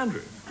Prince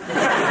Andrew.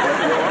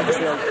 You're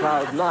obviously on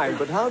cloud 9,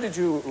 but how did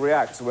you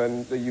react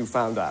when you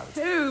found out?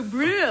 Oh,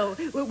 brill.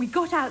 Well, we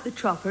got out the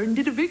chopper and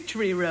did a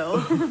victory roll.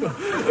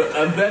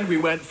 And then we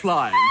went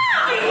flying.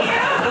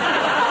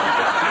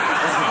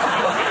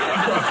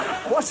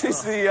 What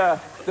is the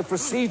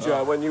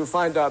procedure when you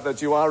find out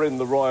that you are in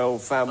the royal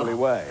family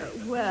way?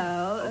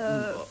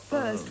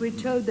 First we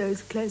told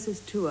those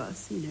closest to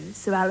us,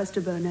 Sir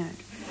Alistair Burnett.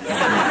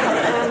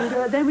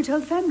 And then we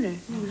told the family.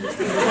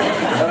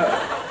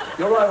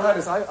 Your Royal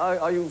Highness,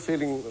 are you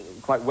feeling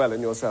quite well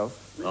in yourself?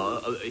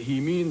 He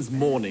means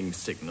morning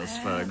sickness,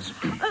 Fergs.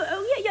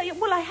 Yeah.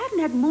 Well, I hadn't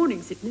had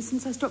morning sickness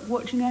since I stopped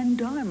watching Anne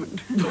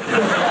Diamond.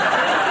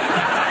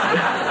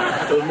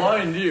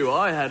 Mind you,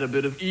 I had a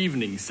bit of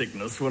evening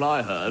sickness when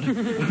I heard.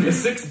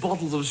 6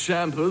 bottles of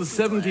shampoos,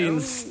 17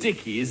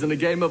 stickies, and a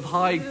game of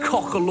high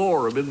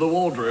cockalorum in the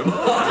wardrobe.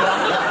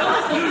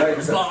 Thank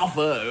you, sir.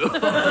 Bravo.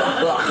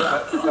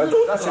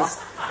 Duchess,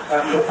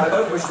 I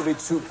don't wish to be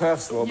too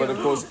personal, but of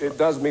course it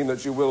does mean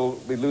that you will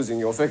be losing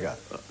your figure.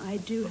 I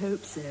do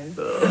hope so.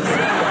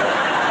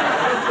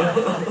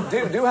 Do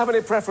you have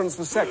any preference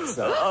for sex,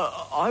 sir?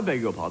 I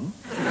beg your pardon?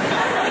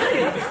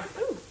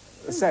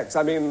 Sex?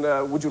 I mean,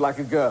 would you like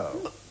a girl?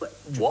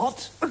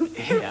 What?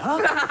 Here?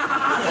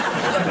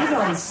 An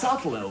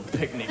unsubtle old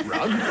picnic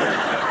rug.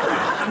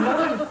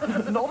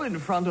 Not in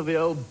front of the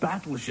old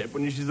battleship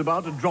when she's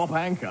about to drop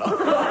anchor.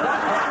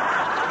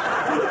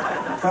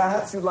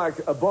 Perhaps you'd like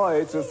a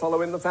boy to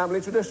follow in the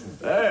family tradition.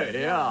 Oh,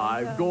 yeah,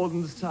 I've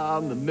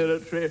Gordonstown, the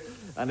military,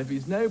 and if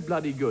he's no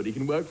bloody good, he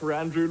can work for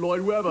Andrew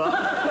Lloyd Webber.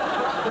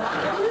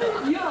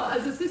 Yeah,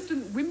 as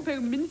assistant Wimpo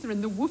Mincer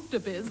in the Worcester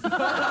biz. Well,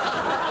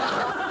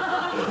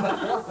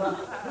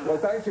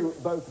 thank you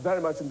both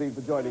very much indeed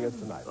for joining us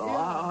tonight. Oh,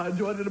 I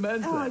enjoyed it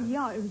immensely. Oh,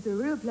 yeah, it was a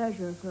real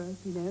pleasure for us,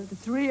 you know, the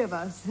three of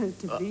us,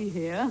 to be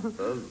here.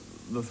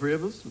 The three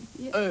of us?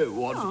 Yeah. Oh,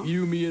 what? Oh.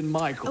 You, me, and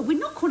Michael? Oh, we're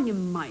not calling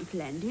him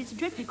Michael, Andy. It's a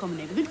dreadfully common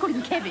name. We're going to call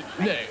him Kevin.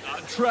 No,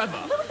 Trevor.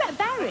 What about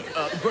Barry?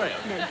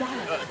 Graham. No,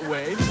 Gareth.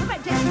 Wayne. What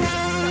about Jack?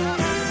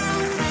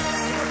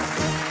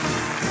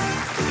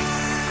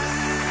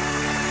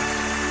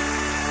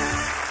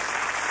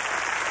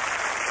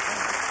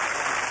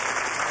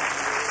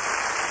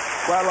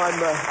 Well,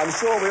 I'm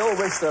sure we all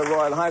wish their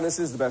Royal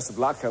Highnesses the best of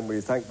luck, and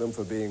we thank them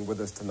for being with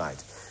us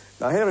tonight.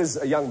 Now, here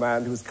is a young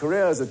man whose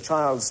career as a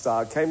child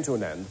star came to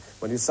an end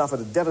when he suffered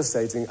a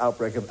devastating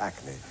outbreak of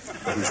acne.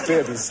 But he's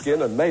cleared his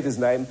skin and made his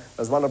name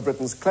as one of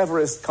Britain's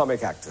cleverest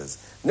comic actors,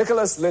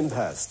 Nicholas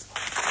Lyndhurst.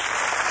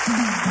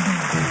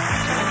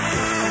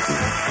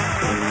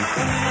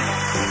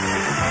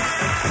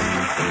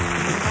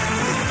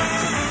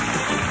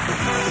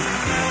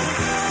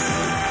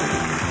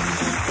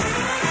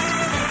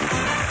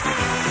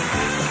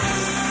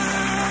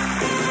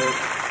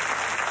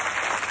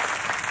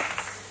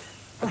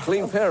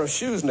 Clean pair of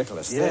shoes,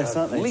 Nicholas. Yes,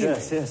 aren't they? Gleaming.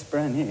 Yes,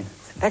 brand new.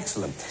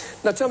 Excellent.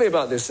 Now, tell me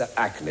about this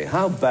acne.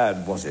 How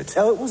bad was it?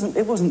 Oh, it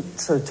wasn't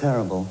so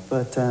terrible,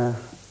 but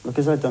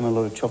because I'd done a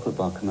lot of chocolate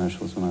bar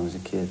commercials when I was a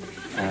kid.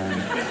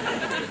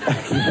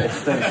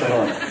 Yes, thanks a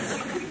lot.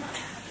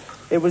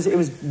 It was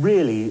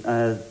really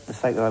the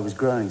fact that I was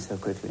growing so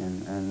quickly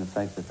and the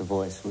fact that the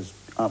voice was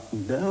up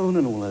and down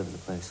and all over the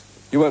place.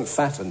 You weren't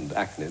fat and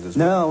acne as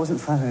well? No, I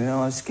wasn't fat and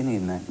I was skinny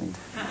and acne.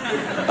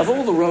 Of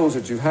all the roles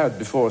that you've had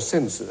before or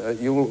since,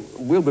 you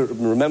will be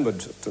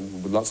remembered,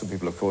 with lots of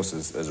people, of course,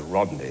 as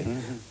Rodney.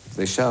 Mm-hmm.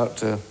 They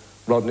shout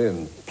Rodney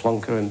and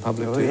Plonker in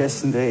public, Oh, too.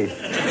 yes, indeed.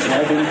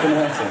 I've been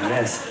converting,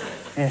 yes.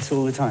 Yes,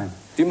 all the time.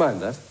 Do you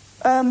mind that?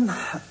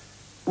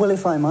 Well,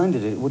 if I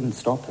minded it, it wouldn't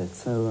stop it,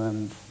 so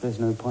there's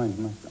no point.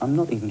 I'm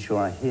not even sure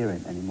I hear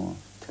it anymore,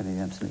 to tell you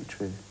the absolute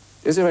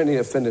truth. Is there any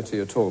affinity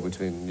at all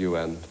between you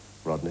and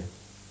Rodney?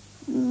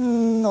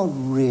 Not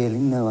really,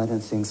 no, I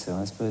don't think so.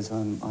 I suppose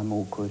I'm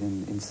awkward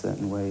in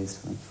certain ways.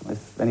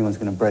 If anyone's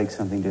going to break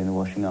something doing the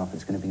washing up,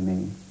 it's going to be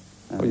me.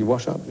 Oh, you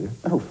wash up, do you?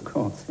 Oh, of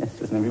course, yes,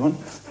 doesn't everyone?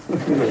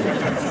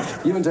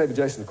 You and David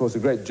Jason, of course, are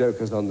great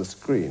jokers on the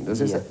screen. Does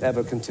this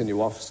ever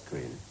continue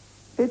off-screen?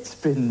 It's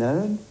been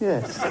known,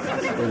 yes.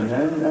 It's been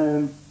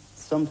known.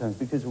 Sometimes,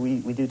 because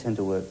we do tend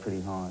to work pretty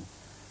hard.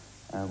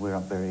 We're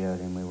up very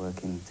early and we're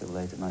working till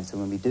late at night. So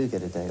when we do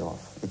get a day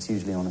off, it's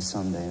usually on a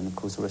Sunday. And, of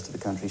course, the rest of the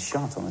country's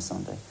shut on a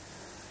Sunday.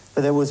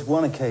 But there was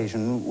one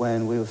occasion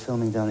when we were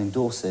filming down in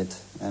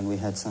Dorset and we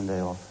had Sunday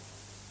off.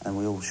 And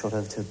we all shot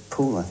over to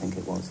Poole, I think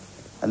it was.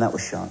 And that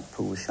was shut.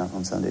 Poole was shut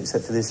on Sunday,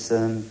 except for this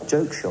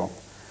joke shop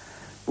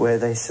where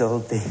they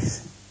sold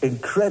these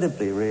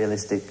incredibly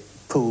realistic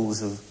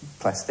pools of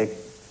plastic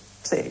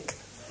sick.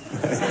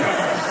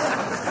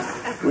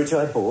 Which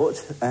I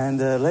bought, and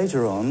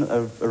later on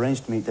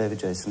arranged to meet David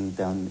Jason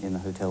down in the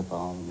hotel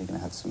bar, and we're going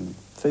to have some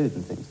food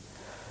and things.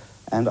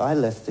 And I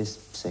left this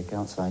sick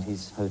outside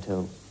his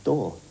hotel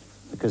door,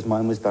 because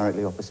mine was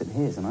directly opposite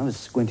his, and I was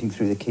squinting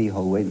through the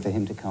keyhole waiting for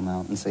him to come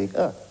out and say,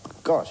 oh,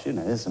 gosh, you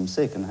know, there's some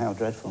sick and how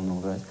dreadful and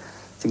all the rest,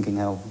 thinking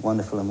how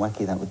wonderful and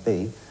wacky that would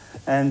be.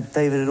 And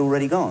David had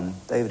already gone.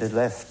 David had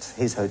left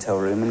his hotel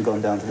room and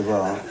gone down to the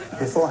bar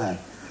beforehand.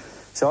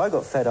 So I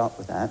got fed up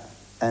with that.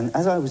 And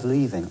as I was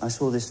leaving, I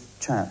saw this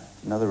chap,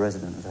 another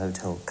resident of the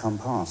hotel, come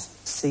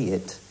past, see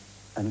it,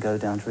 and go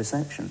down to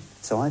reception.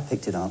 So I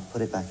picked it up,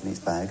 put it back in his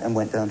bag, and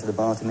went down to the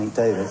bar to meet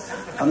David.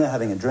 I'm there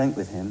having a drink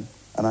with him,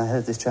 and I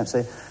heard this chap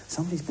say,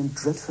 somebody's been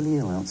dreadfully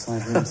ill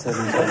outside room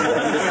 17.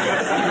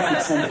 You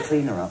could send a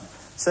cleaner up.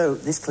 So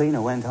this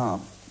cleaner went up,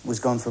 was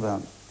gone for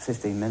about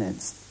 15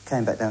 minutes,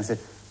 came back down and said,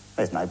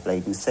 there's no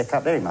bleeding sick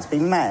up there, he must be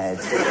mad.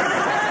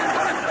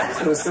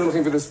 We're still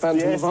looking for this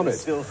phantom vomit.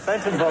 Yes, still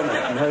phantom vomit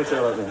in the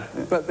hotel up there.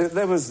 Yeah. But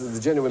there was the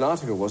genuine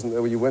article, wasn't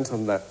there, where you went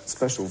on that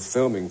special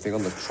filming thing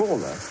on the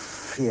trawler?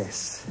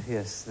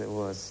 Yes, there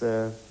was.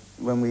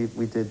 When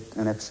we did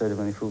an episode of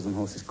Only Fools and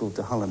Horses called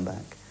To Hull and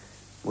Back,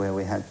 where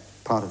we had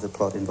part of the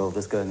plot involved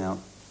us going out,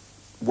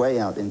 way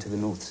out into the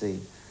North Sea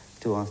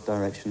to ask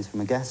directions from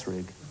a gas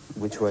rig,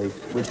 which way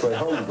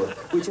home was,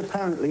 which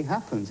apparently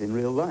happens in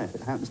real life.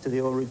 It happens to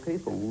the oil rig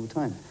people all the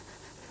time.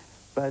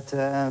 But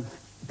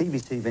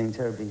BBC, being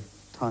terribly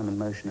time and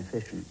motion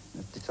efficient,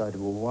 have decided,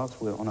 well, whilst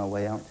we're on our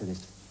way out to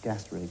this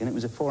gas rig, and it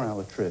was a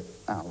 4-hour trip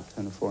out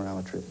and a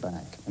 4-hour trip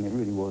back, and it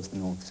really was the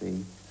North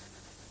Sea,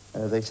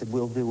 they said,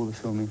 we'll do all the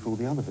filming for all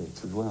the other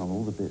bits as well.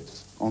 All the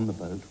bits on the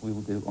boat, we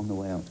will do on the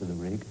way out to the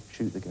rig,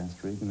 shoot the gas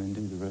rig, and then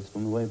do the rest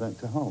on the way back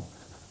to Hull.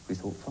 We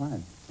thought,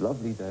 fine.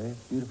 Lovely day,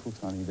 beautiful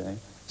sunny day,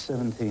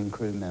 17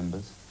 crew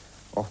members.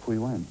 Off we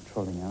went,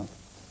 trolling out,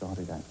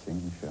 started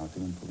acting and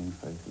shouting and pulling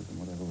faces and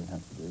whatever we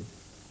had to do.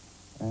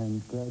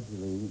 And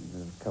gradually,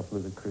 a couple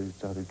of the crew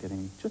started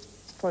getting just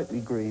slightly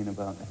green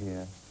about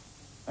here.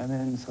 And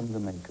then some of the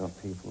makeup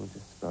people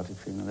just started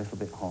feeling a little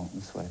bit hot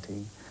and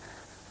sweaty.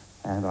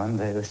 And I'm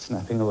there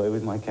snapping away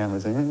with my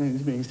camera saying,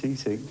 it's being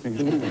seasick.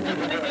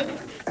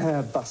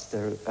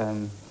 Buster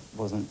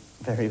wasn't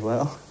very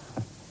well.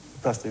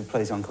 Buster, who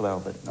plays Uncle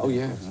Albert. Oh,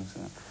 yes.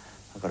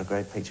 I've got a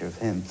great picture of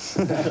him.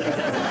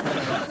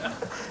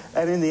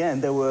 And in the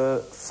end, there were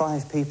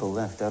 5 people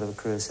left out of a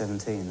crew of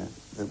 17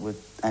 that were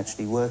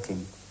actually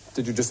working.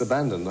 Did you just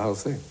abandon the whole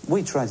thing?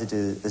 We tried to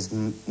do as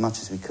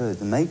much as we could.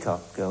 The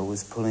makeup girl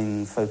was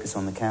pulling focus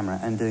on the camera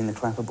and doing the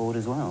clapperboard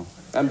as well.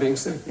 And being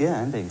sick? Yeah,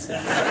 and being sick.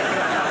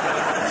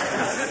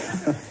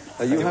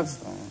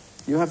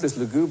 You have this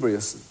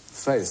lugubrious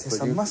face. Yes,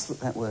 but I must look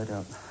that word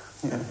up.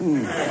 Yeah.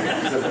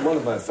 One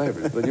of my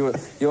favourites, but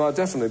you are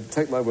definitely,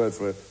 take my word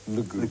for it,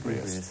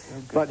 lugubrious.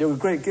 Oh, but you're a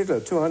great giggler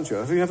too, aren't you?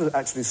 Have you ever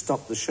actually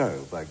stopped the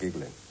show by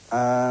giggling?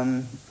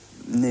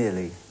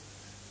 Nearly.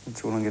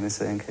 That's all I'm going to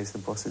say in case the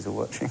bosses are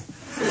watching.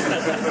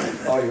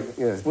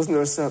 Yes. Wasn't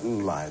there a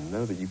certain line,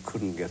 though, that you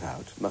couldn't get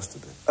out? Must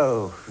have been.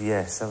 Oh,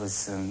 yes, that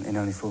was in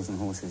Only Fools and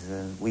Horses.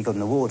 We got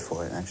an award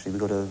for it, actually. We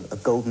got a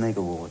Golden Egg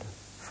Award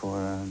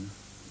for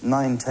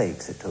 9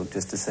 takes it took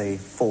just to say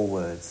 4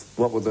 words.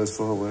 What were those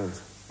 4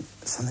 words?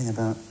 Something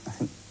about, I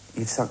think,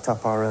 you've sucked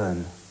up our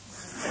urn.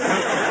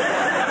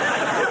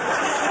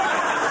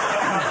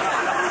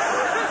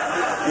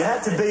 You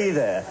had to be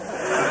there.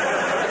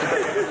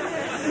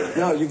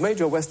 Now, you've made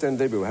your West End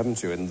debut,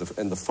 haven't you, in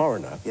The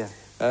Foreigner? Yeah.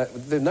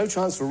 There's no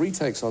chance for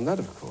retakes on that,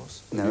 of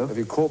course. No. Have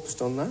you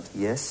corpsed on that?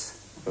 Yes.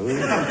 Oh.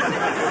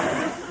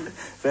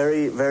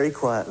 Very, very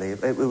quietly.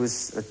 It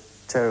was a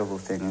terrible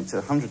thing. It's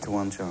 100 to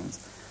 1 chance.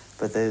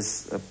 But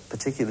there's a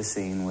particular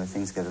scene where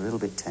things get a little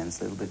bit tense,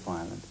 a little bit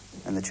violent.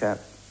 And the chap,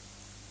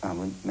 I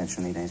won't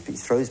mention any names, but he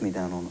throws me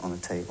down on a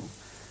table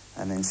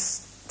and then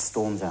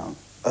storms out,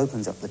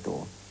 opens up the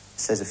door,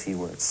 says a few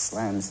words,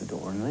 slams the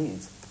door and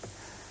leaves.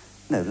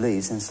 No,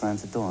 leaves and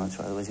slams the door. That's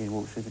right, otherwise he'd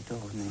walk through the door,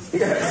 wouldn't he?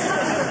 Yeah.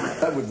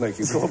 That would make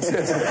you corpse.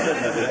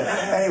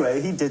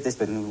 Anyway, he did this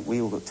bit and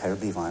we all got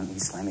terribly violent. He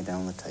slammed me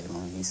down on the table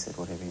and he said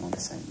whatever he wanted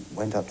to say.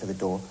 Went up to the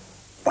door,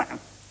 wham!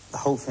 The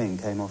whole thing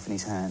came off in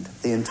his hand.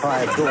 The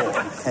entire door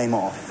came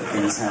off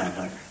in his hand.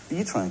 Like, but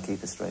you try and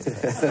keep it straight. I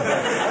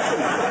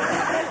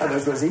don't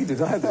suppose he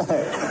did either.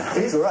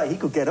 He's all right. He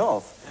could get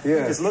off.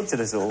 Yeah. He just looked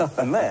at us all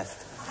and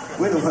left.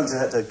 We're the ones who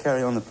had to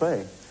carry on the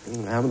play.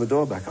 Hammer the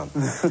door back on.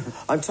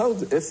 I'm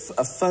told if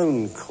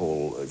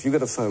you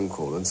get a phone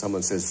call and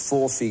someone says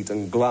 4 feet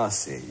and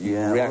glassy, you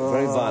react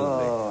very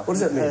violently. What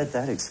does that mean? I've heard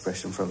that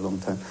expression for a long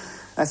time.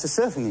 That's a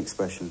surfing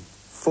expression.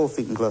 4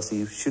 feet and glassy.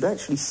 You should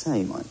actually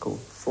say, Michael,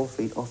 4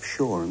 feet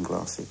offshore and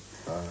glassy.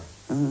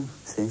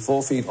 See?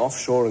 4 feet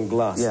offshore and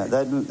glassy. Yeah,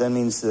 that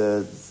means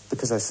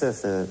because I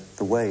surf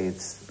the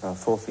waves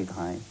 4 feet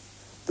high,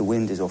 the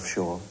wind is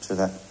offshore, so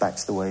that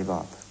backs the wave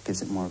up,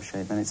 gives it more of a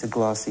shape, and it's a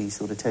glassy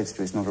sort of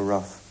texture. It's not a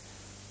rough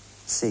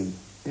sea.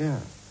 Yeah.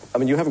 I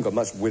mean, you haven't got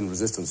much wind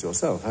resistance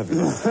yourself, have you?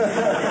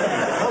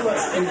 How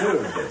much do you do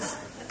of this?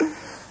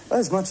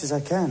 As much as I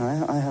can.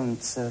 I haven't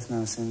surfed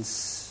now since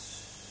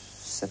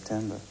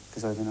September,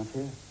 because I've been up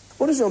here.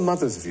 What is your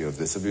mother's view of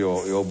this, of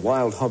your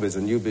wild hobbies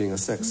and you being a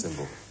sex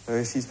symbol?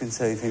 She's been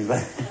saying things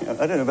like,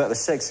 I don't know about the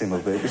sex symbol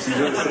bit, but she's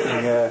been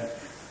saying,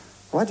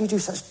 why do you do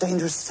such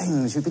dangerous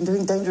things? You've been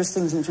doing dangerous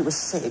things since you were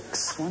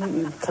 6. Why don't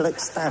you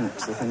collect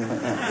stamps or things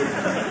like that?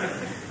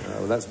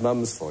 Well, that's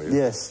mums for you.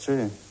 Yes,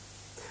 true.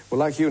 Well,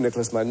 like you,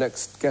 Nicholas, my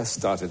next guest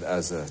started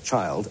as a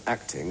child,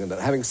 acting, and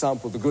having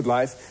sampled The Good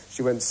Life,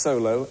 she went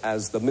solo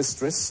as the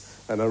mistress,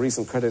 and her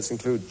recent credits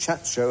include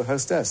chat show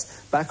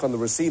hostess. Back on the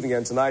receiving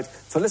end tonight,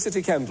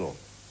 Felicity Kendall.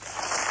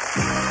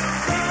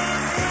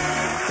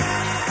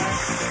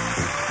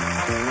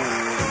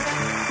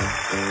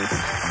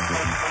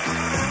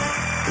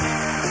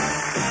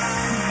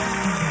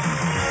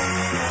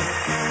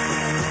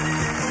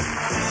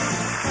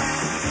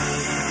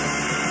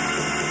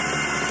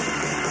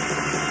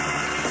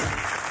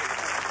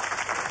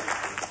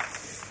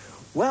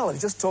 Well, I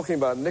was just talking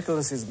about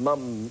Nicholas's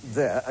mum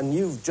there, and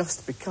you've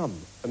just become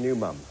a new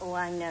mum. Oh,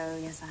 I know,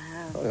 yes, I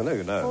have. Oh, I know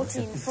you know.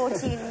 14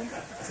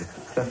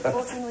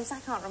 weeks, I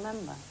can't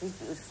remember. These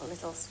beautiful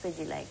little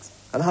squidgy legs.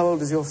 And how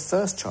old is your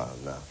first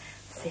child now?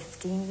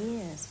 15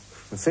 years.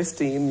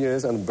 15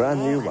 years and a brand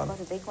new one. I've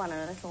got a big one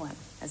and a little one,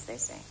 as they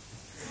say.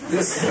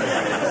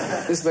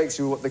 This makes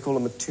you what they call a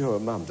mature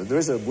mum. There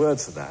is a word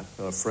for that,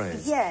 or a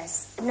phrase.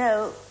 Yes.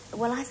 No.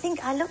 Well, I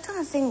think I looked on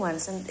a thing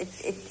once, and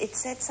it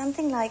said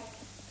something like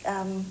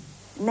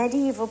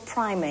medieval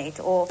primate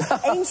or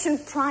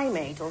ancient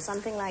primate or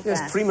something like that.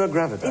 Yes, prima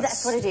gravitas.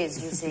 That's what it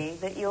is, you see.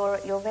 That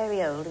you're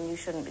very old and you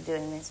shouldn't be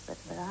doing this, but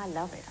I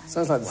love it.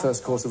 Sounds like the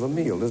first course of a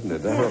meal, doesn't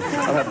it?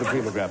 I'll have the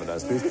prima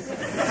gravitas, please.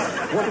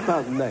 What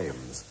about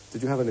names?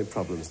 Did you have any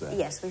problems there?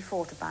 Yes, we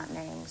fought about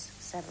names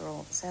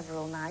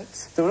several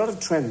nights. There are a lot of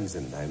trends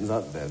in names,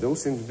 aren't there? They all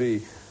seem to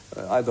be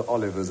Either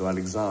Olivers or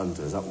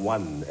Alexanders at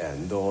one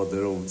end, or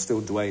they're all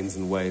still Dwaynes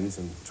and Waynes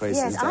and Tracys.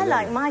 Yes, I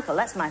like Michael.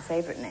 That's my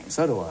favourite name.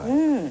 So do I. I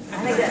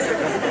think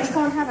that's... You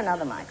can't have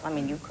another Michael. I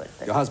mean, you could,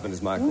 but... Your husband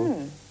is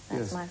Michael?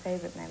 That's my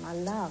favourite name. I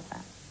love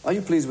that. Are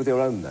you pleased with your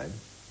own name?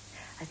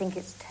 I think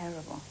it's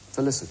terrible.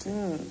 Felicity?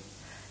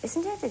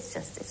 Isn't it? It's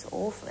just, it's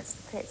awful. It's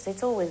the pits.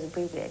 It's always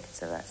abbreviated,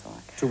 so that's all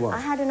right. To what? I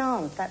had an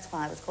aunt, that's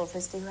why I was called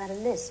Felicity, who had a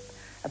lisp,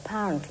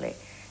 apparently.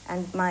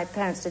 And my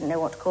parents didn't know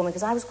what to call me,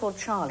 because I was called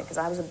Charlie, because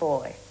I was a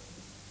boy.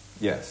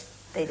 Yes.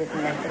 They didn't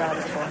know that I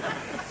was a boy.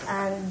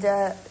 And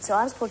so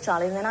I was called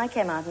Charlie, and then I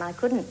came out and I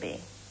couldn't be.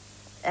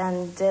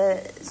 And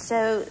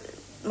so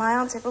my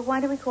aunt said, well, why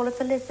don't we call her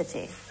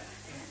Felicity?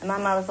 And my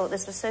mother thought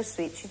this was so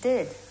sweet, she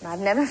did. And I've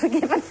never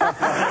forgiven her.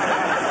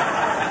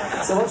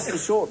 So what's the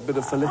short bit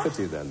of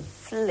Felicity, then?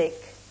 Flick.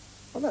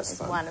 Well, that's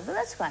fun. Wonderful.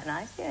 That's quite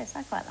nice. Yes,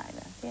 I quite like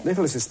that. Yes.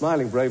 Nicholas is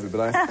smiling bravely, but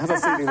I have a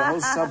feeling the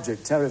whole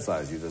subject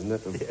terrifies you, doesn't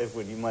it? Yeah,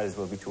 well, you might as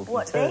well be talking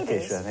What, Turkish,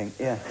 babies? I think.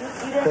 Yeah.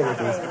 You don't like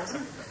babies?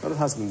 A lot of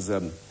husbands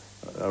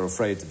are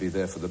afraid to be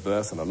there for the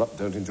birth, and a lot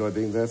don't enjoy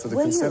being there for the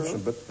Were conception.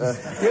 you? But,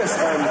 yes,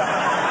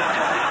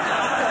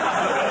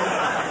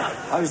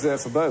 I was there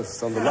for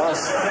both on the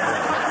last...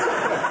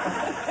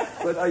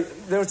 But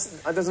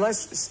there's a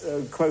nice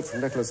quote from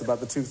Nicholas about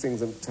the two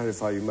things that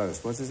terrify you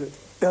most. What is it?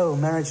 Oh,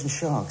 marriage and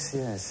sharks,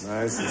 yes.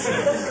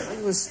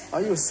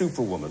 Are you a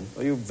superwoman?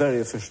 Are you very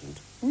efficient?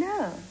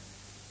 No.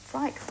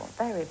 Frightful.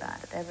 Very bad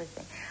at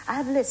everything. I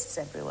have lists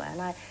everywhere, and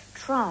I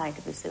try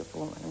to be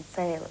superwoman and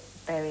fail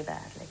very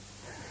badly.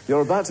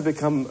 You're about to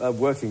become a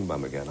working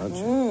mum again, aren't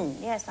you?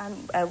 Yes,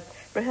 I'm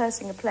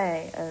rehearsing a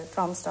play, a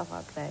Tom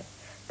Stoppard play,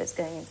 that's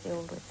going into the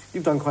Aldwych.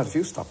 You've done quite a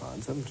few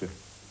Stoppards, haven't you?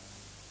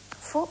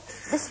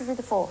 This will be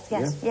the fourth,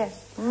 yes, Yeah?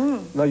 yes.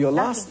 Now, your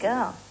Lucky last...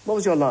 girl. What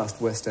was your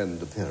last West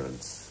End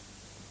appearance?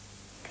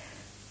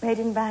 Made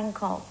in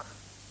Bangkok.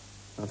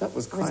 Now, that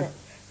was quite... It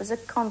was a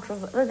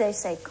well, they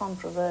say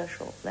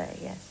controversial play,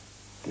 yes.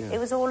 Yeah. It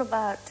was all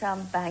about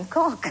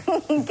Bangkok.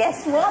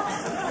 Guess what?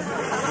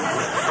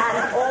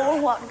 And all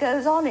what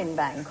goes on in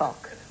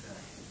Bangkok.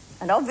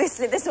 And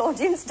obviously this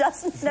audience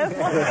doesn't know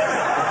what it is.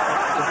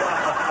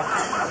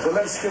 Well,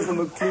 let's give them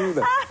a clue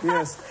then.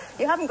 Yes.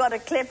 You haven't got a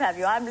clip, have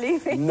you? I'm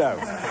leaving. No.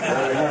 We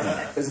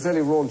haven't. It's a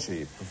fairly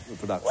raunchy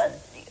production. Well,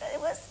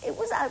 it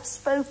was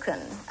outspoken,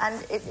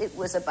 and it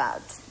was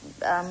about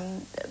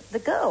the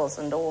girls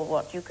and all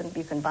what you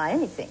can buy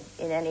anything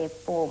in any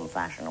form,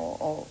 fashion,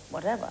 or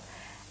whatever.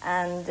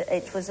 And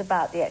it was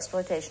about the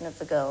exploitation of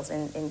the girls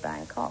in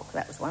Bangkok.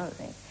 That was one of the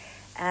things.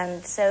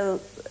 And so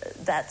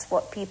that's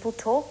what people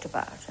talked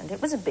about. And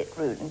it was a bit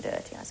rude and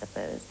dirty, I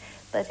suppose.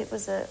 But it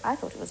was I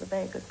thought it was a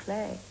very good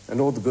play.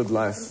 And all the Good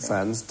Life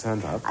fans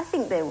turned up? I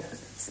think they...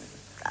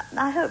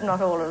 I hope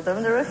not all of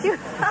them. There are a few.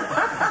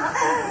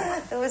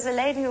 There was a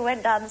lady who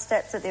went down the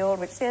steps at the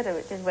Aldwych Theatre,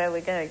 which is where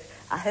we're going.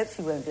 I hope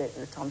she won't do it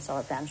to the Tom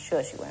Stoppard play. I'm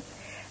sure she won't.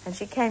 And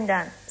she came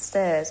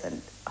downstairs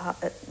and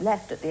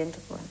left at the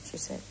interval, and she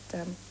said,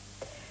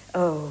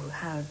 oh,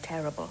 how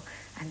terrible.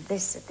 And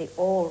this at the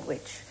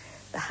Aldwych,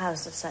 the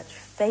house of such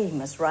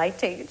famous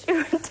writing.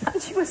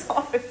 She was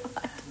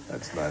horrified.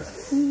 That's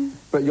nice.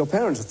 But your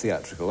parents are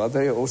theatrical. Are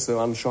they also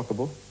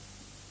unshockable?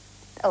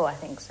 Oh, I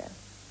think so.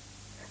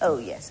 Oh,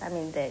 yes. I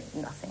mean, they're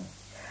nothing.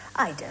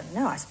 I don't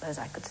know. I suppose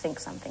I could think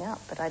something up,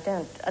 but I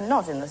don't. And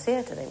not in the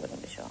theatre, they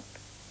wouldn't be shocked.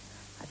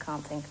 I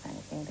can't think of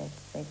anything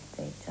they'd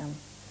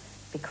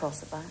be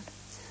cross about.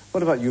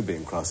 What about you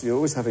being cross? You're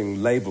always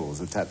having labels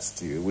attached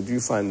to you. Would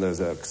you find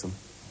those irksome?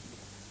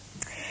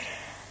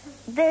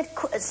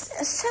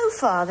 So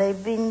far,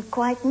 they've been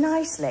quite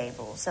nice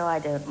labels, so I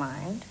don't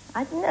mind.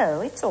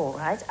 No, it's all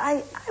right.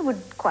 I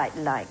would quite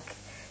like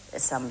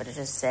somebody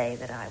to say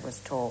that I was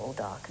tall,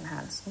 dark, and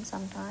handsome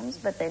sometimes,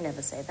 but they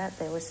never say that.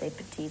 They always say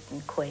petite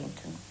and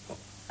quaint, and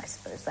I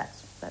suppose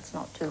that's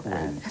not too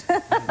bad.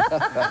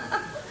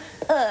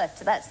 Pert,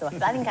 that's the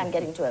one. I think I'm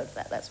getting too old for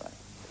that, that's one.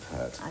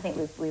 Pert. I think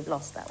we've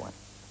lost that one.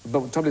 But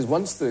the trouble is,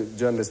 once the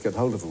journalists get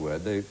hold of a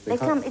word, they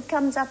can't... It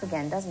comes up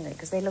again, doesn't it?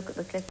 Because they look at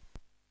the clip.